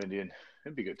a Sioux Indian.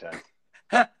 It'd be a good time.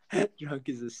 Drunk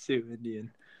as a Sioux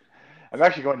Indian. I'm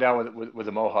actually going down with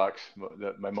the Mohawks,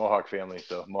 my Mohawk family,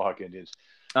 so Mohawk Indians.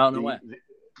 Oh no way.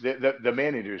 The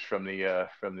man-eaters from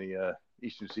the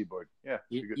Eastern Seaboard. Yeah.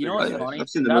 You know what's funny? I've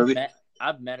seen the movie.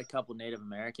 I've met a couple Native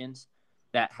Americans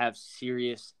that have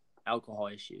serious alcohol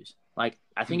issues. Like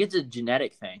I think it's a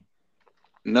genetic thing.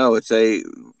 No, it's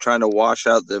trying to wash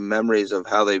out the memories of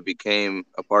how they became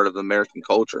a part of American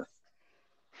culture.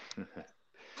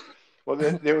 Well,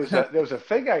 there was a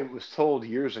thing I was told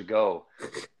years ago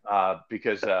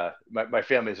because my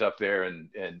family's up there and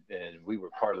we were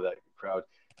part of that crowd.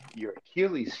 Your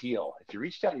Achilles heel, if you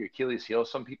reach down your Achilles heel,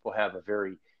 some people have a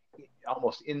very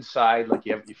almost inside, like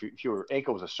if your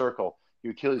ankle was a circle,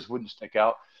 your Achilles wouldn't stick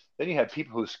out. Then you have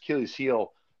people whose Achilles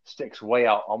heel sticks way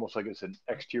out, almost like it's an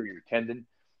exterior tendon,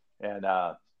 and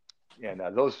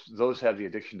those have the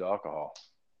addiction to alcohol.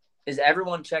 Is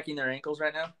everyone checking their ankles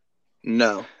right now?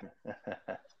 No.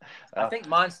 I think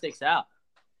mine sticks out.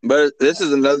 But this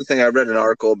is another thing I read an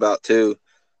article about too.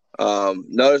 Have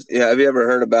you ever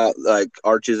heard about like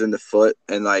arches in the foot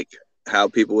and like how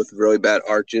people with really bad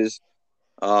arches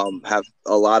have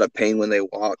a lot of pain when they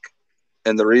walk?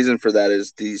 And the reason for that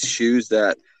is these shoes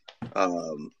that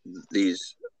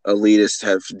these elitists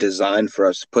have designed for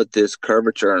us to put this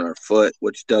curvature on our foot,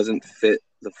 which doesn't fit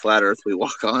the flat earth we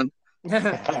walk on.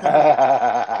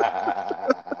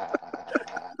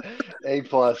 A+.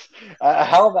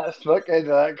 How about snuck into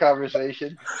that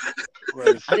conversation?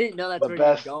 I didn't know that's where you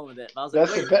were going with it. I was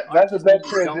that's the best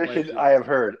transition I have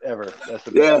heard ever. That's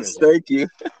the best. Yes, thank you.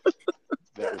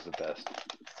 That was the best.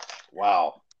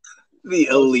 Wow. The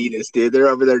elitist, dude. They're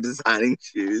over there designing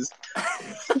shoes.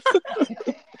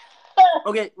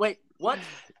 Okay, wait. What?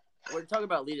 We're talking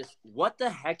about elitists. What the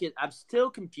heck is? I'm still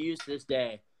confused to this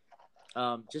day.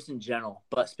 Just in general,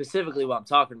 but specifically what I'm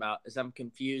talking about is I'm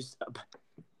confused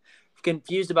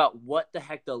about what the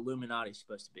heck the Illuminati is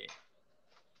supposed to be.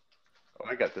 Oh,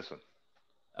 I got this one.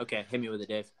 Okay, hit me with it,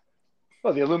 Dave.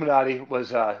 Well, the Illuminati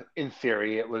was, in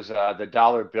theory, it was the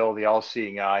dollar bill, the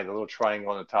all-seeing eye, the little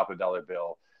triangle on the top of the dollar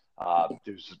bill.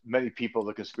 There's many people,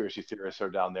 the conspiracy theorists are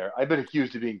down there. I've been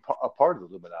accused of being a part of the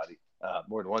Illuminati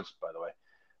more than once, by the way.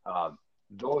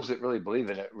 Those that really believe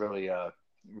in it really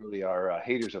are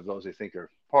haters of those they think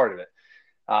are part of it.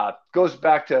 Goes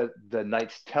back to the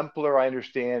Knights Templar, I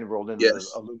understand, rolled into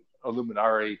the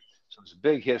Illuminati. So there's a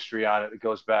big history on it. It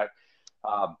goes back.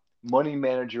 Money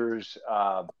managers.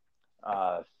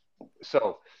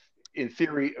 So in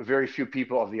theory, very few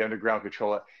people of the underground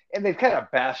control it. And they've kind of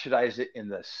bastardized it in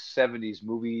the 70s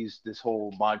movies, this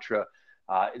whole mantra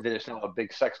that it's now a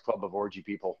big sex club of orgy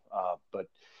people. But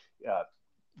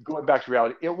going back to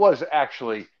reality, it was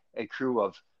actually a crew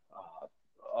of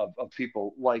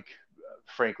people like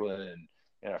Franklin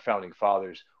and our founding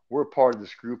fathers. We're part of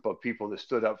this group of people that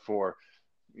stood up for,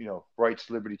 rights,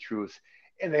 liberty, truth.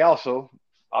 And they also,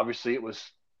 obviously, it was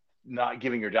not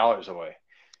giving your dollars away.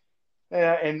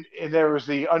 And there was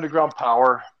the underground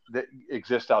power that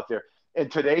exists out there.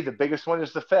 And today, the biggest one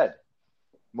is the Fed.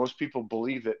 Most people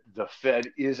believe that the Fed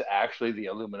is actually the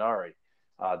Illuminati.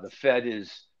 The Fed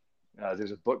is,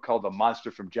 there's a book called The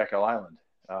Monster from Jekyll Island.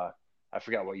 I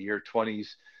forgot what year, 20s.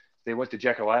 They went to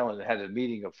Jekyll Island and had a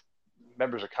meeting of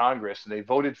members of Congress, and they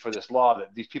voted for this law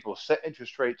that these people set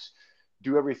interest rates,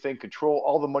 do everything, control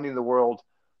all the money in the world,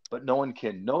 but no one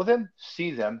can know them,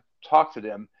 see them, talk to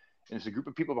them. And it's a group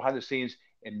of people behind the scenes,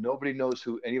 and nobody knows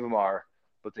who any of them are,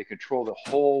 but they control the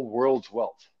whole world's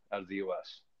wealth out of the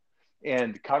U.S.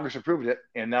 And Congress approved it,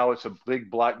 and now it's a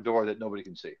big black door that nobody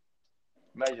can see.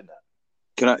 Imagine that.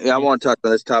 I want to talk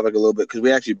about this topic a little bit because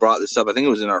we actually brought this up. I think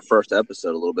it was in our first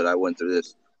episode a little bit. I went through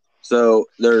this. So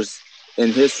there's,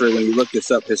 in history, when you look this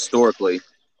up historically,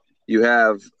 you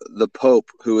have the Pope,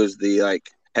 who is the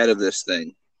head of this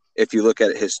thing. If you look at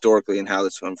it historically and how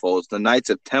this unfolds, the Knights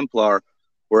of Templar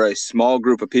were a small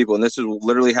group of people, and this is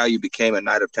literally how you became a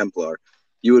Knight of Templar.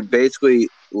 You would basically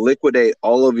liquidate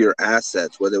all of your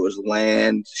assets, whether it was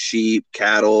land, sheep,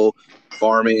 cattle,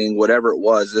 farming, whatever it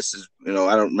was. This is, I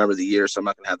don't remember the year, so I'm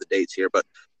not going to have the dates here, but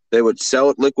they would sell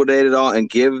it, liquidate it all, and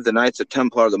give the Knights of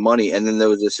Templar the money. And then there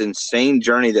was this insane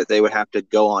journey that they would have to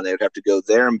go on. They would have to go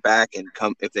there and back and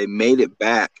come. If they made it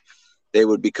back, they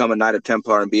would become a Knight of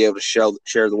Templar and be able to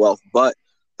share the wealth. But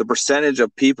the percentage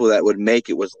of people that would make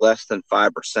it was less than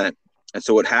 5%. And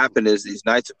so what happened is these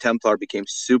Knights of Templar became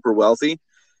super wealthy.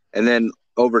 And then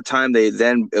over time, they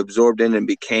then absorbed in and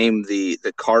became the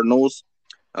cardinals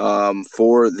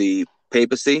for the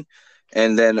papacy.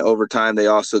 And then over time, they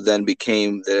also then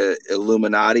became the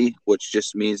Illuminati, which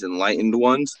just means enlightened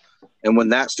ones. And when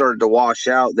that started to wash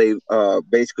out, they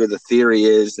basically, the theory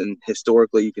is, and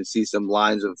historically you can see some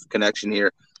lines of connection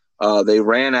here, they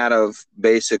ran out of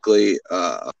basically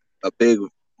a big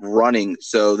running.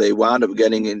 So they wound up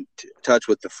getting in touch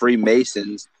with the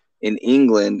Freemasons in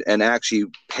England and actually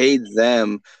paid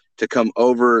them to come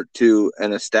over to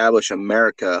and establish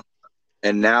America.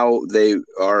 And now they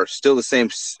are still the same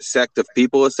sect of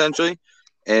people, essentially.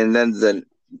 And then the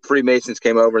Freemasons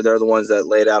came over. They're the ones that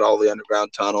laid out all the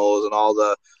underground tunnels and all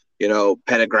the,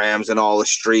 pentagrams and all the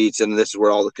streets. And this is where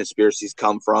all the conspiracies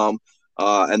come from.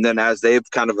 And then as they've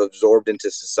kind of absorbed into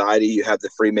society, you have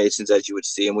the Freemasons as you would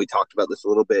see. And we talked about this a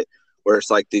little bit, where it's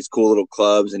like these cool little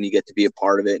clubs and you get to be a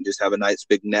part of it and just have a nice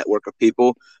big network of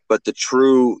people. But the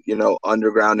true,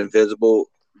 underground invisible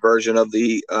version of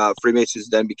the Freemasons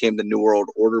then became the New World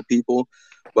Order people.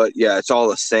 But yeah, it's all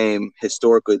the same,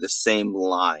 historically the same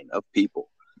line of people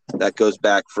that goes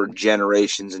back for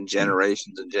generations and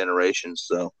generations and generations.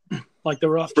 So like the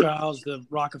Rothschilds, the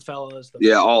Rockefellers.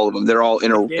 All of them. They're all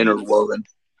interwoven.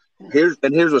 Here's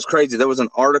what's crazy. There was an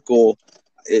article.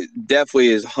 It definitely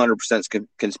is 100%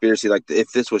 conspiracy. Like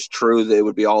if this was true, they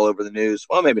would be all over the news.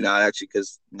 Well, maybe not actually,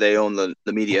 because they own the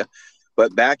media.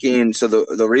 But back in, so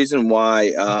the reason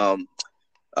why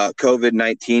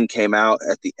COVID-19 came out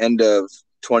at the end of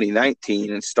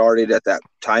 2019 and started at that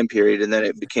time period, and then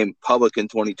it became public in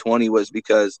 2020 was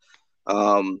because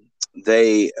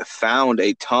they found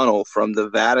a tunnel from the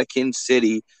Vatican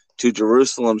City to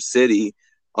Jerusalem City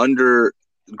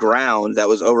underground that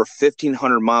was over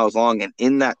 1,500 miles long. And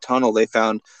in that tunnel, they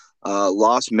found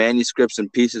lost manuscripts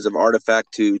and pieces of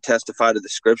artifact to testify to the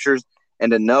scriptures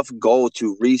and enough gold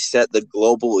to reset the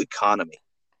global economy.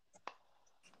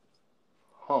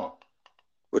 Huh.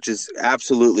 which is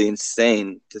absolutely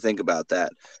insane to think about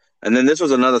that. And then this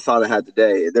was another thought I had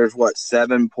today. There's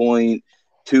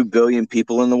 7.2 billion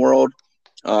people in the world.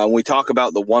 We talk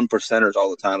about the 1%ers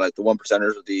all the time, like the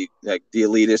 1%ers are the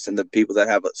elitists and the people that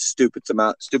have a stupid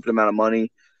amount of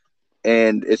money.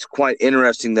 And it's quite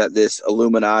interesting that this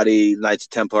Illuminati, Knights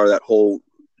Templar, that whole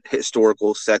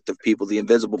historical sect of people, the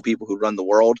invisible people who run the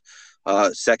world,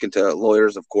 second to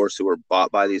lawyers, of course, who are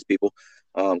bought by these people.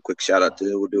 Quick shout out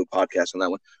to, we'll do a podcast on that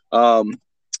one.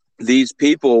 These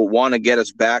people want to get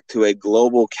us back to a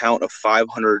global count of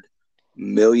 500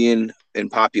 million in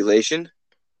population.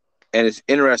 And it's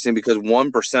interesting because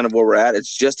 1% of where we're at,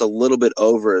 it's just a little bit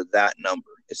over that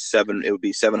number. It would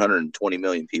be 720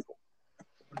 million people,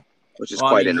 which is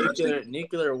quite interesting.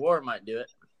 Nuclear war might do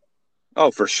it. Oh,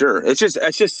 for sure. It's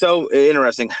just so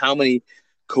interesting how many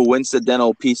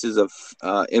coincidental pieces of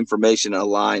information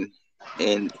align,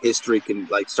 and history can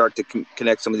start to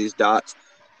connect some of these dots,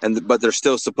 but they're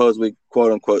still supposedly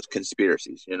quote unquote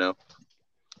conspiracies,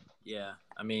 Yeah,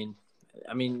 I mean,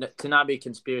 to not be a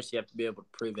conspiracy, you have to be able to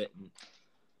prove it, and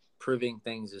proving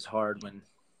things is hard when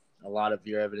a lot of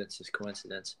your evidence is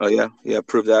coincidence. Oh yeah,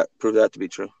 prove that to be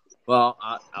true. Well,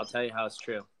 I'll tell you how it's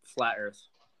true. Flat Earth.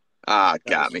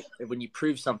 Got me. When you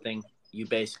prove something, you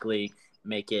basically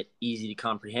make it easy to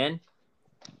comprehend.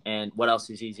 And what else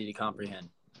is easy to comprehend?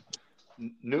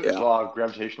 Newton's law of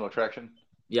gravitational attraction.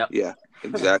 Yep. Yeah,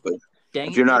 exactly.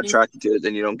 If you're not attracted to it,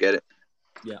 then you don't get it.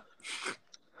 Yeah.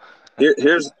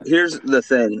 Here's the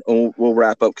thing. We'll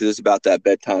wrap up because it's about that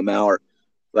bedtime hour.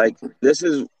 This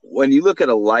is when you look at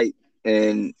a light,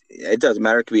 and it doesn't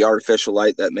matter. It could be artificial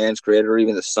light that man's created, or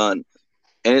even the sun,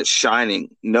 and it's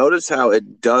shining. Notice how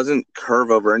it doesn't curve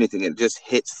over anything. It just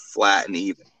hits flat and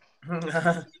even.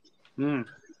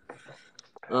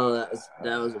 Oh,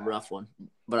 that was a rough one,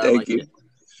 but Thank I liked you. it.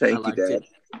 Thank you, Dad.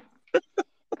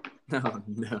 Oh,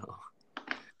 no.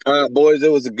 All right, boys,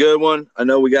 it was a good one. I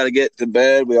know we got to get to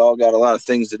bed. We all got a lot of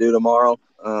things to do tomorrow.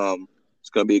 It's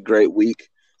going to be a great week.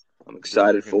 I'm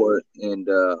excited for it, and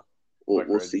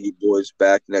we'll see you boys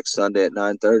back next Sunday at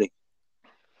 9:30.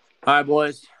 All right,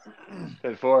 boys.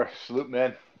 10-4. Salute,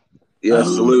 man. Yeah,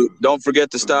 salute. Don't forget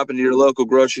to stop into your local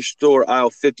grocery store, aisle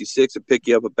 56, and pick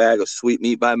you up a bag of Sweet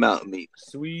Meat by Mountain Meat.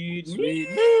 Sweet.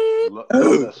 Love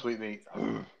that sweet meat.